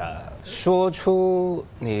 Miles， 说出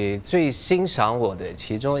你最欣赏我的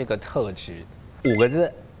其中一个特质，5个字，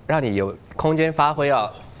让你有空间发挥啊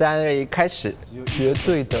！3、2、1，开始。绝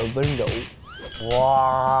对的温柔。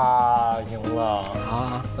哇，赢了！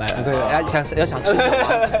好，来，要想吃什么？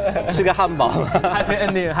吃个汉堡吗 ？Happy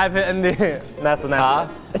ending，Happy ending，nice。好，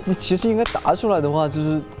其实应该答出来的话，就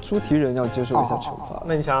是出题人要接受一下惩罚。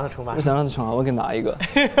那你想让他惩罚？我想让他惩罚，我给拿一个。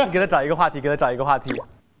你给他找一个话题，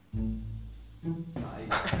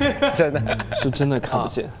真的是真的看不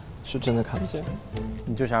见，是真的看不见。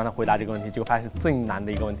你就想让他回答这个问题，结果发现是最难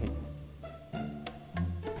的一个问题。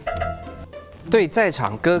对在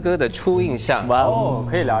场哥哥的初印象，哇哦，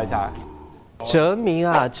可以聊一下。哲明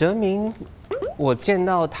啊，哲明，我见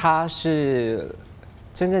到他是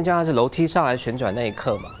真正见到他是楼梯上来旋转那一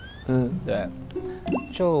刻嘛。对，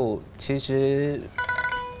就其实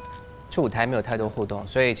就舞台没有太多互动，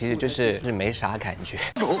所以其实就是没啥感觉。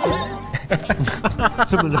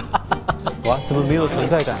这么冷，哇，怎么没有存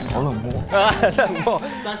在感？好冷漠。冷漠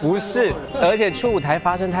不是，而且出舞台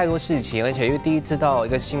发生太多事情，而且因为第一次到一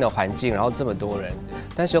个新的环境，然后这么多人，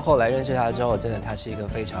但是后来认识他之后，真的他是一个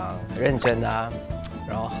非常认真啊，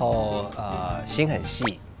然后心很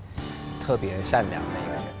细，特别善良的一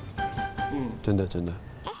个人。真的。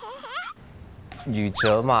宇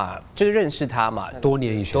哲嘛，就是认识他嘛，多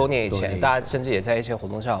年以前，大家甚至也在一些活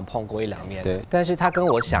动上碰过1、2面。对，但是他跟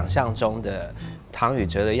我想象中的唐禹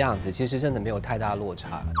哲的样子，其实真的没有太大落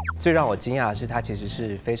差。最让我惊讶的是，他其实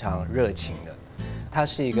是非常热情的。他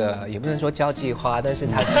是一个也不能说交际花，但是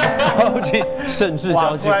他是交际，甚至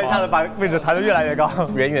交际花。突然一下子把位置抬得越来越高，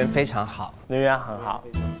人缘非常好，人缘很好。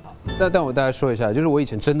但我大概说一下，就是我以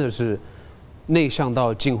前真的是内向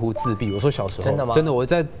到近乎自闭。我说小时候真的吗？真的，我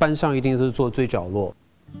在班上一定是坐最角落。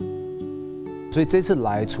所以这次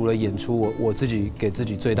来，除了演出，我自己给自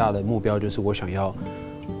己最大的目标就是我想要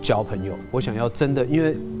交朋友，我想要真的，因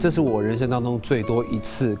为这是我人生当中最多一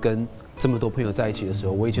次跟这么多朋友在一起的时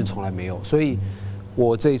候，我以前从来没有，所以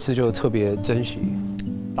我这一次就特别珍惜，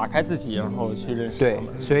打开自己，然后去认识他们。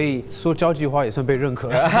对，所以说交际花也算被认可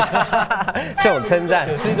了，这种称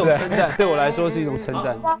赞是一种称赞，对我来说是一种称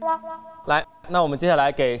赞。来，那我们接下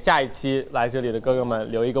来给下一期来这里的哥哥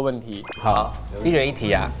们留一个问题。好，一人一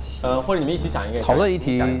题啊。或者你们一起想一个，讨论一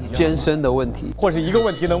题艰深的问题，或者是一个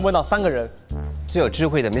问题能问到3个人。最有智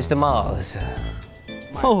慧的 Mr. Miles。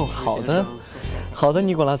哦，好的，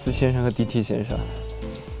尼古拉斯先生和 DT 先生，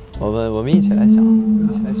我们一起来想，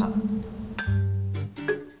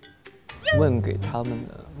问给他们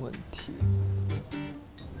的问题。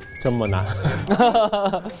这么难？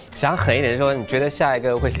想狠一点说，你觉得下一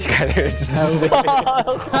个会离开的人是谁？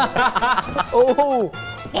哦，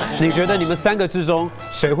你觉得你们3个之中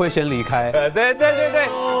谁会先离开？对，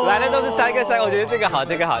来的都是3个，我觉得这个好。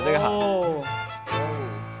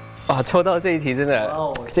哇，抽到这一题真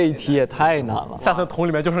的，这一题也太难了。下次桶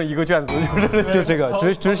里面就剩1个卷子，就这个，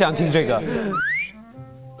只想听这个。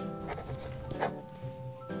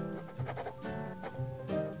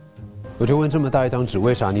我就问这么大一张纸，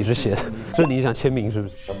为啥你是写的？这你想签名是不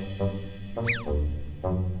是？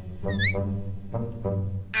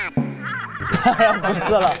当然不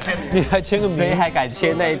是了，你还签个名？谁还敢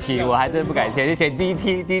签那一题？我还真不敢签。你写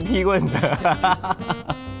DT 问的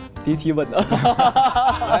，DT 问的。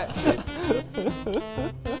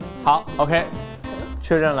好 ，OK，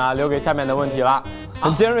 确认了，留给下面的问题了。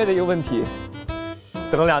很尖锐的一个问题，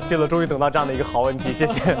等了2期了，终于等到这样的一个好问题，谢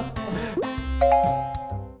谢。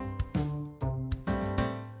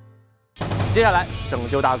接下来拯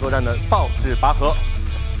救大作战的报纸拔河，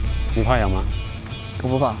你怕痒吗？我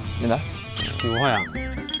不怕，你来。你不怕痒？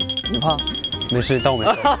你怕？没事，当我没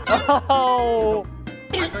事。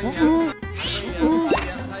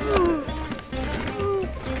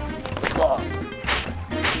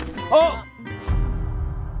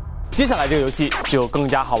接下来这个游戏就更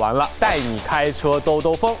加好玩了，带你开车兜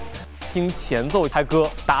兜风，听前奏猜歌，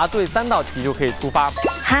答对3道题就可以出发。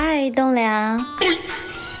嗨，栋梁。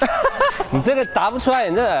你这个答不出来，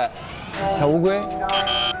你这个小乌龟。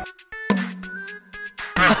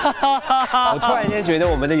我突然间觉得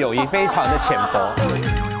我们的友谊非常的浅薄。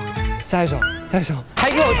下一首，还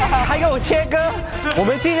给我切歌。我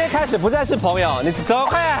们今天开始不再是朋友，你走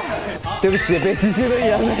快！对不起，被机器人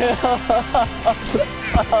眼泪。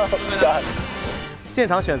现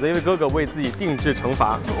场选择一位哥哥为自己定制惩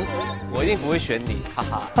罚，我一定不会选你，哈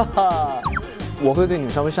哈。我会对你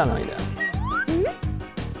稍微善良一点。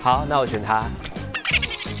好，那我选他。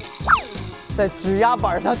在指压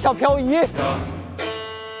板上跳漂移。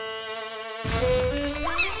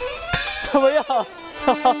怎么样？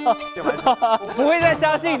不会再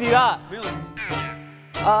相信你了。没有。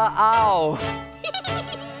哦。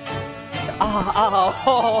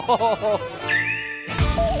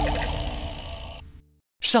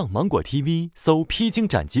上芒果 TV 搜“披荆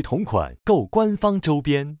斩棘”同款购官方周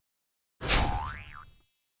边。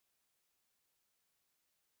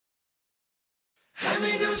还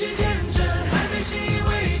没丢弃天